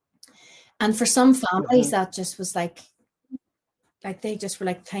 And for some families, that just was like they just were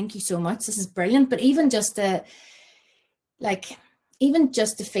like, thank you so much, this is brilliant. But even just to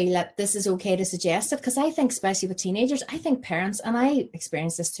feel that this is okay to suggest it, because I think especially with teenagers, I think parents, and I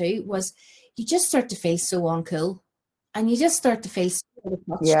experienced this too, was you just start to feel so uncool and you just start to feel so out of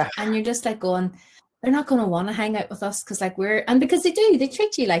touch, and you're just like going, they're not going to want to hang out with us because because they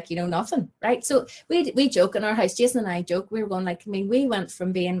treat you like nothing, right? So we joke in our house, Jason and I joke, we were going like, I mean, we went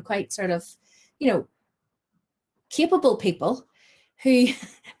from being quite sort of capable people who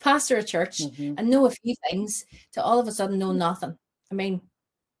pastor a church and know a few things to all of a sudden know nothing. I mean,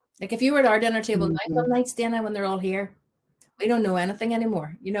 like if you were at our dinner table some nights, Dana, when they're all here, we don't know anything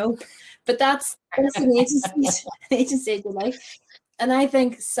anymore, but that's an agency of your life. And I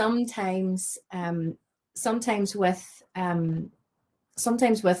think sometimes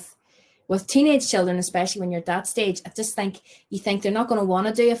with teenage children, especially when you're at that stage, I just think you think they're not going to want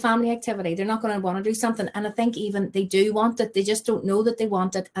to do a family activity. They're not going to want to do something. And I think even they do want it. They just don't know that they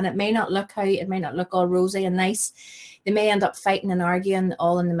want it. And it may not look all rosy and nice. They may end up fighting and arguing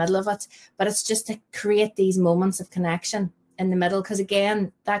all in the middle of it. But it's just to create these moments of connection in the middle. Because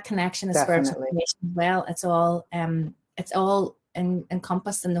again, that connection is spiritual connection as well. It's all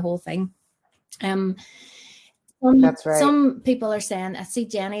encompassed in the whole thing. That's right. Some people are saying, I see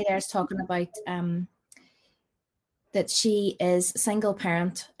Jenny there's talking about that she is a single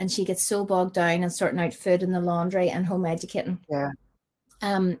parent and she gets so bogged down in sorting out food in the laundry and home educating. Yeah.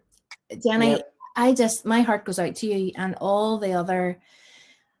 Jenny, my heart goes out to you and all the other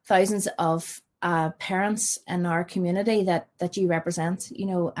thousands of parents in our community that you represent,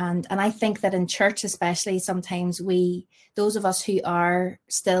 and I think that in church especially, sometimes those of us who are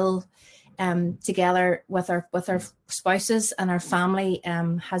still together with our spouses and our family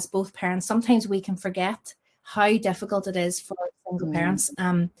has both parents, sometimes we can forget how difficult it is for single parents.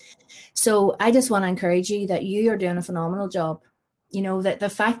 So I just want to encourage you that you are doing a phenomenal job. That the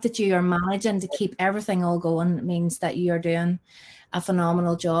fact that you are managing to keep everything all going means that you are doing a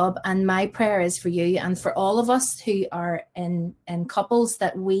phenomenal job. And my prayer is for you and for all of us who are in couples,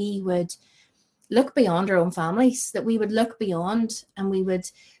 that we would look beyond our own families, that we would look beyond and we would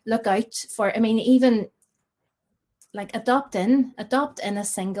look out for, even like adopt in a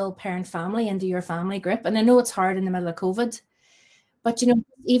single parent family into your family group. And I know it's hard in the middle of COVID, but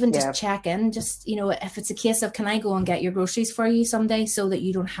even just check in, just if it's a case of, can I go and get your groceries for you someday, so that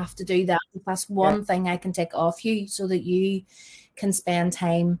you don't have to do that. That's one thing I can take off you, so that you can spend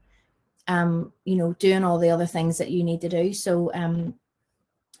time doing all the other things that you need to do. So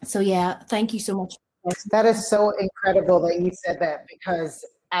thank you so much. That is so incredible that you said that, because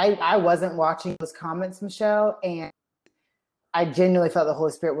I wasn't watching those comments, Michelle, and I genuinely felt the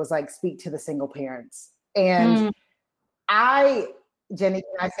Holy Spirit was like, speak to the single parents. And Jenny,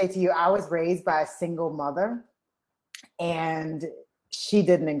 can I say to you, I was raised by a single mother and she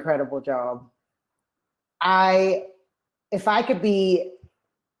did an incredible job. If I could be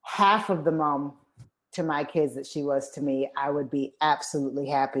half of the mom to my kids that she was to me, I would be absolutely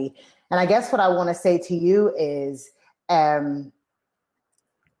happy. And I guess what I want to say to you is,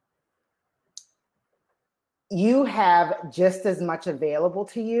 you have just as much available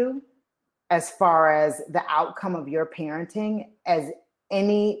to you as far as the outcome of your parenting as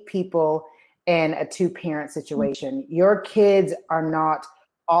any people in a two-parent situation. Your kids are not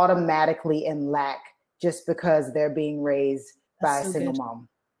automatically in lack just because they're being raised by a single mom.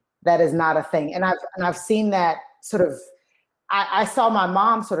 That is not a thing. And I've seen that sort of, I saw my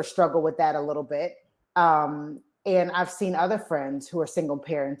mom sort of struggle with that a little bit. And I've seen other friends who are single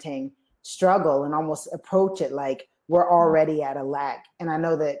parenting struggle and almost approach it like we're already at a lack. And I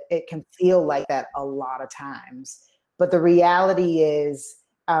know that it can feel like that a lot of times, But the reality is,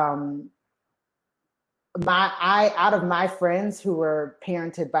 out of my friends who were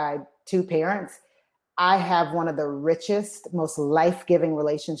parented by two parents, I have one of the richest, most life-giving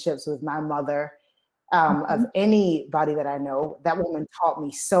relationships with my mother of anybody that I know. That woman taught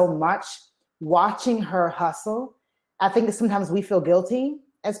me so much. Watching her hustle, I think that sometimes we feel guilty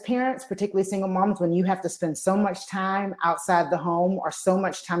as parents, particularly single moms, when you have to spend so much time outside the home or so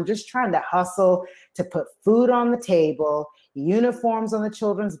much time just trying to hustle to put food on the table, uniforms on the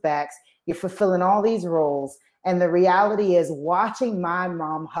children's backs. You're fulfilling all these roles. And the reality is, watching my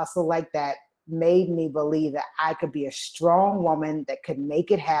mom hustle like that made me believe that I could be a strong woman that could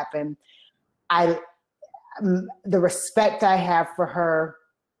make it happen. The respect I have for her,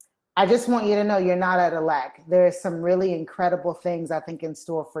 I just want you to know you're not at a lack. There's some really incredible things, I think, in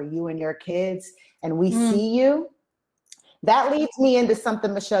store for you and your kids, and we see you. That leads me into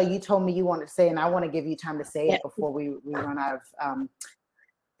something, Michelle, you told me you wanted to say, and I want to give you time to say it before we run out of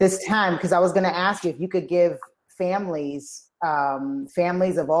this time, because I was going to ask you if you could give families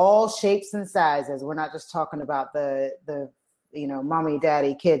of all shapes and sizes. We're not just talking about the mommy,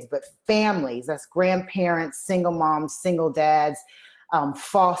 daddy, kids, but families. That's grandparents, single moms, single dads,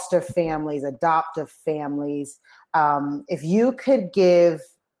 foster families, adoptive families. If you could give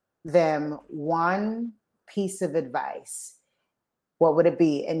them one piece of advice, what would it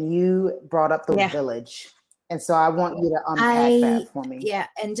be? And you brought up the village. And so I want you to unpack that for me. Yeah,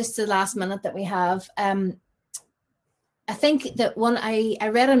 and just the last minute that we have, I think that I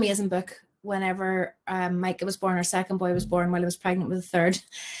read an amazing book whenever Micah was born, our second boy was born, while I was pregnant with the third,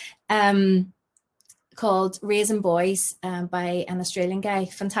 called Raising Boys by an Australian guy.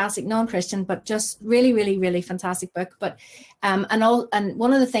 Fantastic, non-Christian, but just really, really, really fantastic book. But and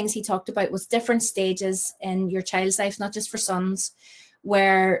one of the things he talked about was different stages in your child's life, not just for sons,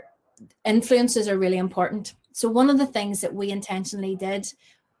 where influences are really important. So one of the things that we intentionally did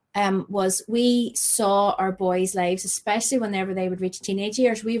was we saw our boys' lives, especially whenever they would reach teenage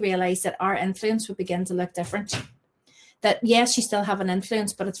years, we realized that our influence would begin to look different. That yes, you still have an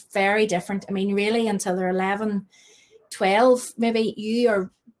influence, but it's very different. I mean, really, until they're 11, 12, maybe you are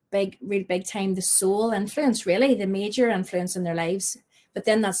real big time, the sole influence, really, the major influence in their lives. But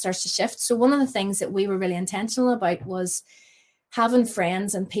then that starts to shift. So one of the things that we were really intentional about was having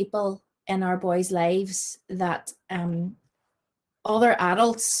friends and people in our boys' lives that other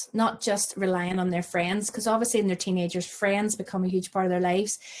adults, not just relying on their friends, because obviously in their teenagers, friends become a huge part of their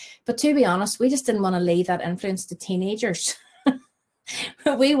lives. But to be honest, we just didn't want to leave that influence to teenagers.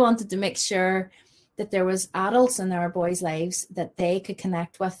 We wanted to make sure that there was adults in our boys' lives that they could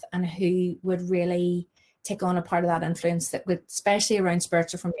connect with and who would really take on a part of that influence, that would, especially around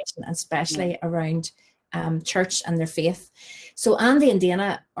spiritual formation and especially around church and their faith. So Andy and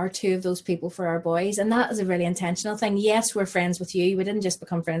Dana are two of those people for our boys, and that is a really intentional thing. Yes, we're friends with you. We didn't just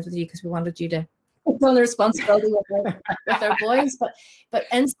become friends with you because we wanted you to take on the responsibility with our boys, but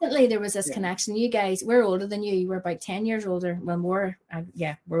instantly there was this connection. You guys, we're older than you. We're about 10 years older. Well, more.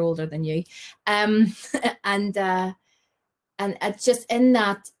 We're older than you. And it's just in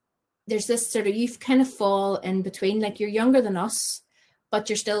that there's this sort of, you kind of fall in between, like you're younger than us, but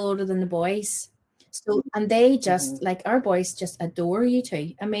you're still older than the boys. So, and they just, like, our boys just adore you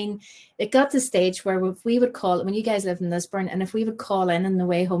two. I mean, it got to the stage where if we would call, when you guys lived in Lisburn, and if we would call in on the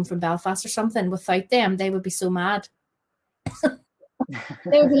way home from Belfast or something without them, they would be so mad.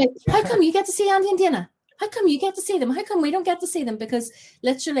 They would be like, how come you get to see Andy and Dana? How come you get to see them? How come we don't get to see them? Because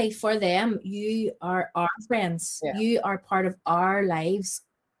literally for them, you are our friends. Yeah. You are part of our lives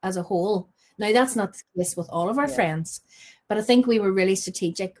as a whole. Now, that's not the case with all of our friends. But I think we were really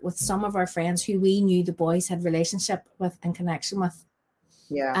strategic with some of our friends who we knew the boys had relationship with and connection with.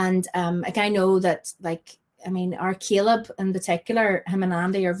 Yeah. And like I know that, like, I mean, our Caleb in particular, him and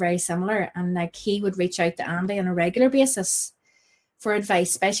Andy are very similar. And like he would reach out to Andy on a regular basis for advice,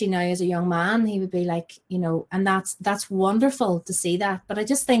 especially now as a young man. He would be like, you know, and that's wonderful to see that. But I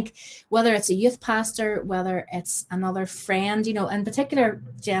just think whether it's a youth pastor, whether it's another friend, you know, in particular,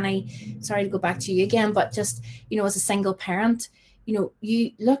 Jenny, sorry to go back to you again, but just, you know, as a single parent, you know,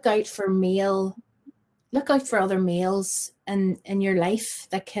 you look out for other males in your life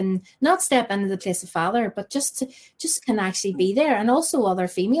that can not step into the place of father, but just can actually be there. And also other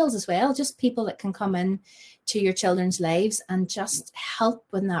females as well, just people that can come in to your children's lives and just help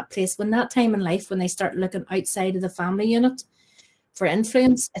in that place, when that time in life, when they start looking outside of the family unit for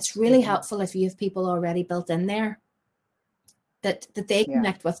influence. It's really helpful if you have people already built in there that they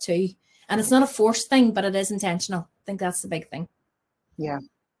connect with too. And it's not a forced thing, but it is intentional. I think that's the big thing. Yeah.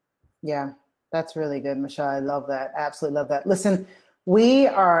 That's really good, Michelle. I love that. Absolutely love that. Listen, We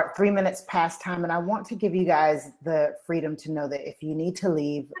are 3 minutes past time, and I want to give you guys the freedom to know that if you need to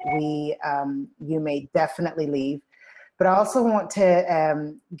leave, you may definitely leave. But I also want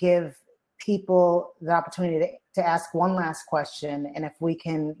to give people the opportunity to ask one last question, and if we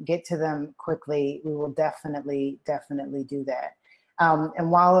can get to them quickly, we will definitely do that.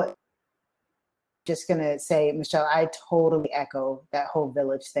 And while just gonna say, Michelle, I totally echo that whole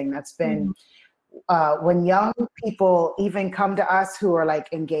village thing. That's been when young people even come to us who are like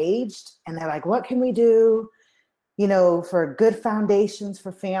engaged and they're like, what can we do, for good foundations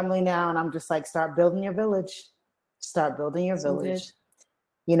for family now? And I'm just like, start building your village. Start building your village. Good.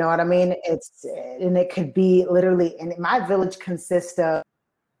 You know what I mean? And it could be literally, and my village consists of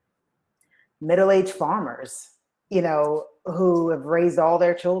middle-aged farmers, who have raised all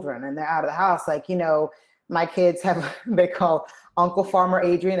their children and they're out of the house. Like, my kids have, they call Uncle Farmer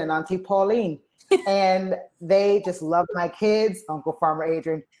Adrian and Auntie Pauline. And they just love my kids, Uncle Farmer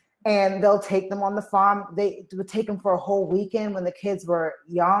Adrian, and they'll take them on the farm. They would take them for a whole weekend when the kids were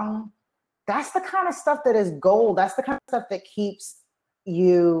young. That's the kind of stuff that is gold. That's the kind of stuff that keeps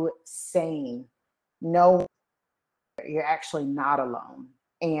you sane. No, you're actually not alone.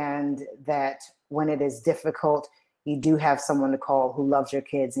 And that when it is difficult, you do have someone to call who loves your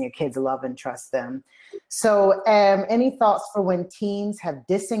kids, and your kids love and trust them. So any thoughts for when teens have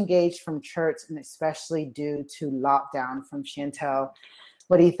disengaged from church, and especially due to lockdown, from Chantel?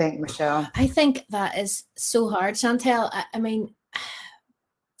 What do you think, Michelle? I think that is so hard, Chantel. I mean,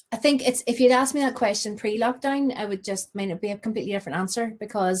 I think if you'd asked me that question pre-lockdown, it'd be a completely different answer,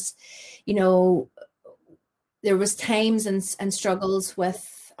 because, there was times and struggles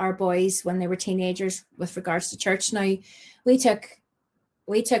with our boys when they were teenagers with regards to church. Now, we took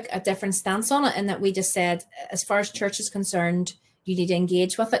a different stance on it, in that we just said, as far as church is concerned, you need to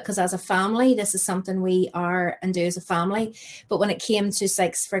engage with it, because as a family, this is something we are and do as a family. But when it came to,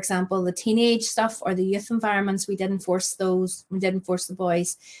 like, for example, the teenage stuff or the youth environments, we didn't force the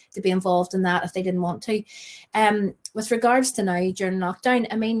boys to be involved in that if they didn't want to. With regards to now during lockdown,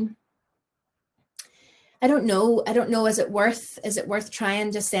 I mean, I don't know. Is it worth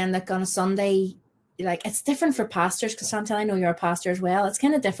trying, just saying, like, on a Sunday, like, it's different for pastors, because Chantel, I know you're a pastor as well. It's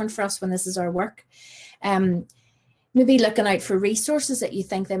kind of different for us when this is our work. Maybe looking out for resources that you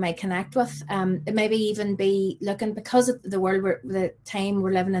think they might connect with. Maybe even be looking, because of the time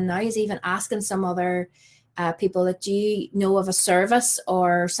we're living in now, is even asking some other people that you know of a service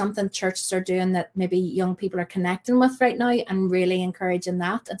or something churches are doing that maybe young people are connecting with right now, and really encouraging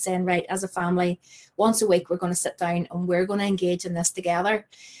that and saying, right, as a family, once a week, we're going to sit down and we're going to engage in this together.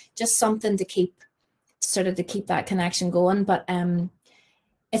 Just something to keep that connection going. But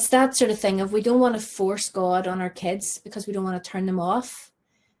it's that sort of thing of, we don't want to force God on our kids because we don't want to turn them off.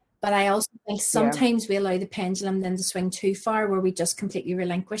 But I also think sometimes we allow the pendulum then to swing too far, where we just completely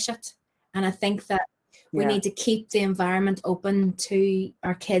relinquish it. And I think that we need to keep the environment open to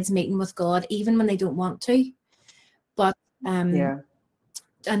our kids meeting with God, even when they don't want to. But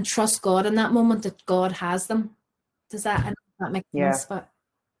and trust God in that moment, that God has them. Does that make sense? But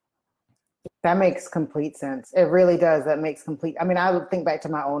that makes complete sense. It really does. That makes complete. I mean, I would think back to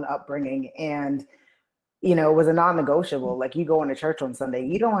my own upbringing, and it was a non-negotiable. Like, you go into church on Sunday,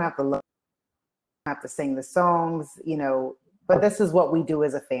 you don't have to sing the songs, but this is what we do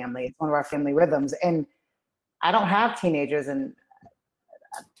as a family. It's one of our family rhythms. And I don't have teenagers, and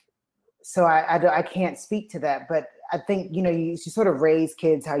so I can't speak to that. But I think, you sort of raise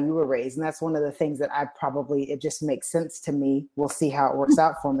kids how you were raised. And that's one of the things that it just makes sense to me. We'll see how it works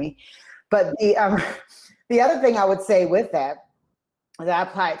out for me. But the other thing I would say with that is I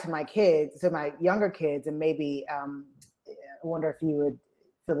apply it to my kids, to my younger kids, and maybe I wonder if you would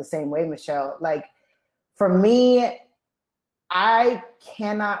feel the same way, Michelle. Like, for me, I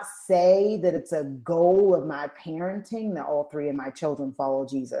cannot say that it's a goal of my parenting that all three of my children follow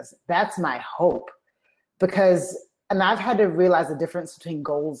Jesus. That's my hope, and I've had to realize the difference between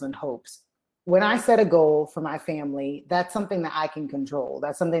goals and hopes. When I set a goal for my family, that's something that I can control.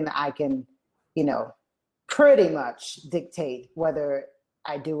 That's something that I can, pretty much dictate whether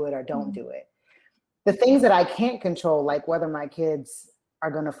I do it or don't do it. The things that I can't control, like whether my kids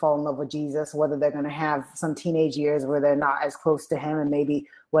are going to fall in love with Jesus, whether they're going to have some teenage years where they're not as close to him, and maybe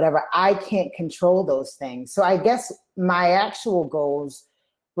whatever, I can't control those things. So I guess my actual goals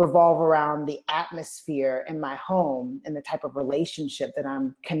revolve around the atmosphere in my home and the type of relationship that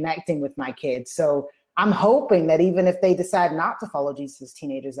I'm connecting with my kids. So I'm hoping that even if they decide not to follow Jesus as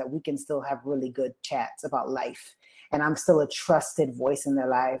teenagers, that we can still have really good chats about life, and I'm still a trusted voice in their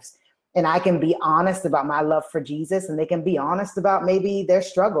lives. And I can be honest about my love for Jesus, and they can be honest about maybe their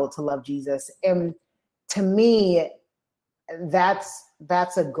struggle to love Jesus. And to me,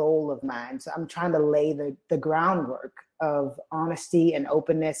 that's a goal of mine. So I'm trying to lay the groundwork of honesty and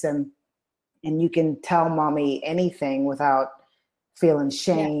openness, and you can tell mommy anything without feeling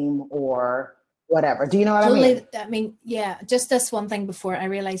shame or whatever. Do you know what I mean? I mean, yeah, just this one thing before I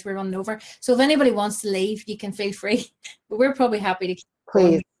realize we're running over. So if anybody wants to leave, you can feel free. But we're probably happy to keep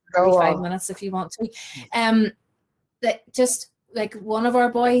Please going 5 minutes if you want to. That just like one of our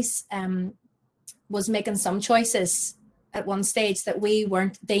boys was making some choices at one stage that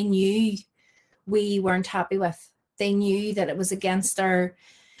they knew we weren't happy with. They knew that it was against our,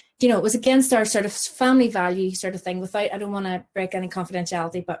 it was against our sort of family value sort of thing. I don't want to break any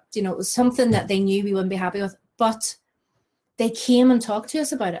confidentiality, but, it was something that they knew we wouldn't be happy with. But they came and talked to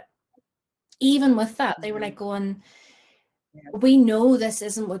us about it. Even with that, they were like going, we know this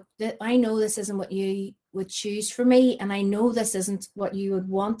isn't what, I know this isn't what you would choose for me. And I know this isn't what you would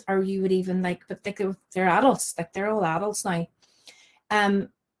want, or you would even like, but they're adults, like they're all adults now.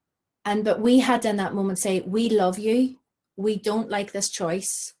 But we had to in that moment say, we love you. We don't like this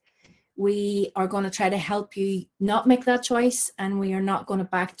choice. We are going to try to help you not make that choice, and we are not going to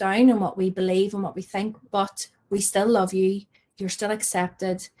back down on what we believe and what we think, but we still love you. You're still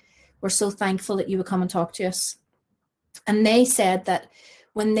accepted. We're so thankful that you would come and talk to us. And they said that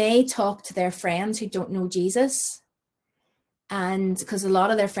when they talk to their friends who don't know Jesus, and because a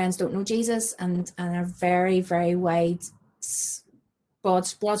lot of their friends don't know Jesus and are very, very broad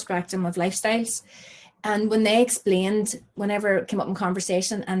spectrum of lifestyles. And when they explained, whenever it came up in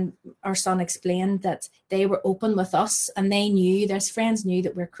conversation, and our son explained that they were open with us, and they knew, their friends knew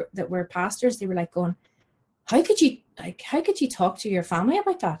that we're pastors, they were like going, how could you talk to your family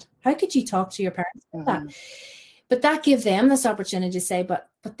about that? How could you talk to your parents about that? But that gave them this opportunity to say, but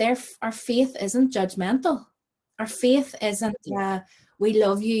our faith isn't judgmental. Our faith isn't we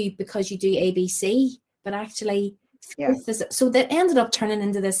love you because you do ABC, but actually faith is. So that ended up turning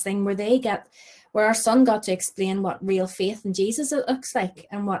into this thing where our son got to explain what real faith in Jesus looks like,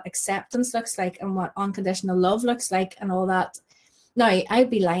 and what acceptance looks like, and what unconditional love looks like, and all that. Now, I'd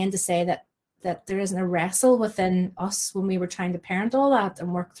be lying to say that there isn't a wrestle within us when we were trying to parent all that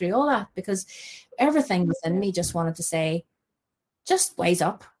and work through all that, because everything within me just wanted to say, just wise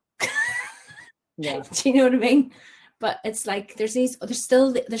up. Yeah. Do you know what I mean? But it's like there's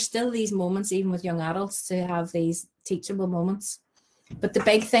still these moments, even with young adults, to have these teachable moments. But the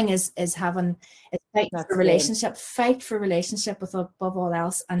big thing is fight for relationship with above all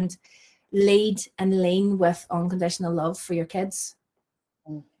else, and lead and lean with unconditional love for your kids.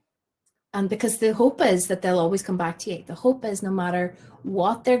 And because the hope is that they'll always come back to you. The hope is no matter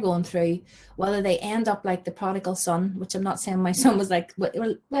what they're going through, whether they end up like the prodigal son, which I'm not saying my son was like, well, do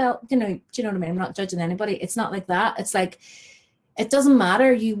you know what I mean? I'm not judging anybody. It's not like that. It's like, it doesn't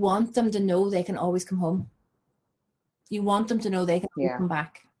matter. You want them to know they can always come home. You want them to know they can come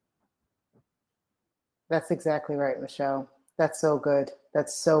back. That's exactly right, Michelle. That's so good.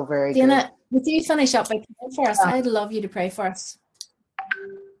 That's so very Dana, would you finish up by praying for us? I'd love you to pray for us.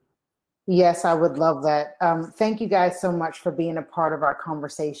 Yes, I would love that. Thank you guys so much for being a part of our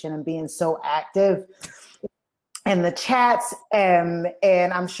conversation and being so active in the chats. And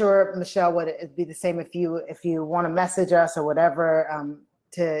I'm sure Michelle would be the same if you want to message us or whatever,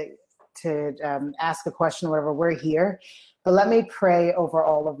 to ask a question or whatever. We're here. But let me pray over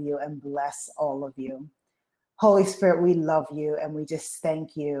all of you and bless all of you. Holy Spirit, we love you, and we just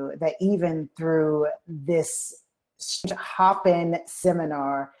thank you that even through this hop-in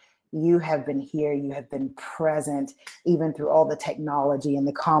seminar, you have been here, you have been present, even through all the technology and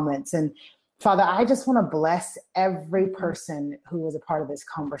the comments. And Father, I just want to bless every person who was a part of this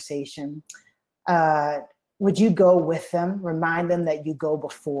conversation. Would you go with them? Remind them that you go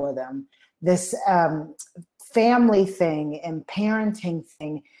before them. This family thing and parenting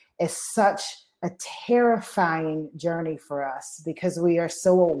thing is such a terrifying journey for us, because we are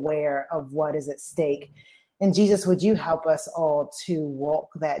so aware of what is at stake. And Jesus, would you help us all to walk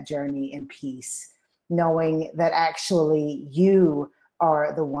that journey in peace, knowing that actually you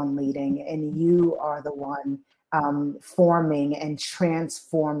are the one leading, and you are the one forming and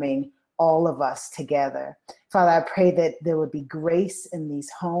transforming all of us together. Father, I pray that there would be grace in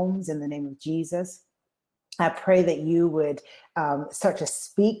these homes in the name of Jesus. I pray that you would start to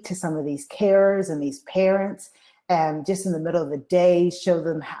speak to some of these carers and these parents, and just in the middle of the day, show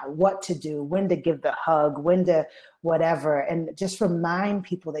them what to do, when to give the hug, when to whatever, and just remind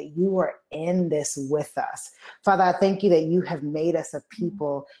people that you are in this with us. Father, I thank you that you have made us a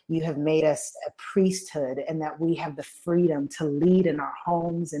people, you have made us a priesthood, and that we have the freedom to lead in our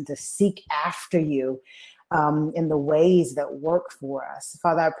homes and to seek after you in the ways that work for us.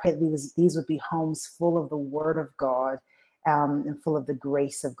 Father, I pray these would be homes full of the word of God, and full of the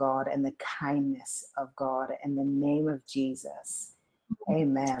grace of God and the kindness of God. In the name of Jesus.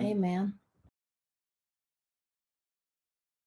 Amen. Amen.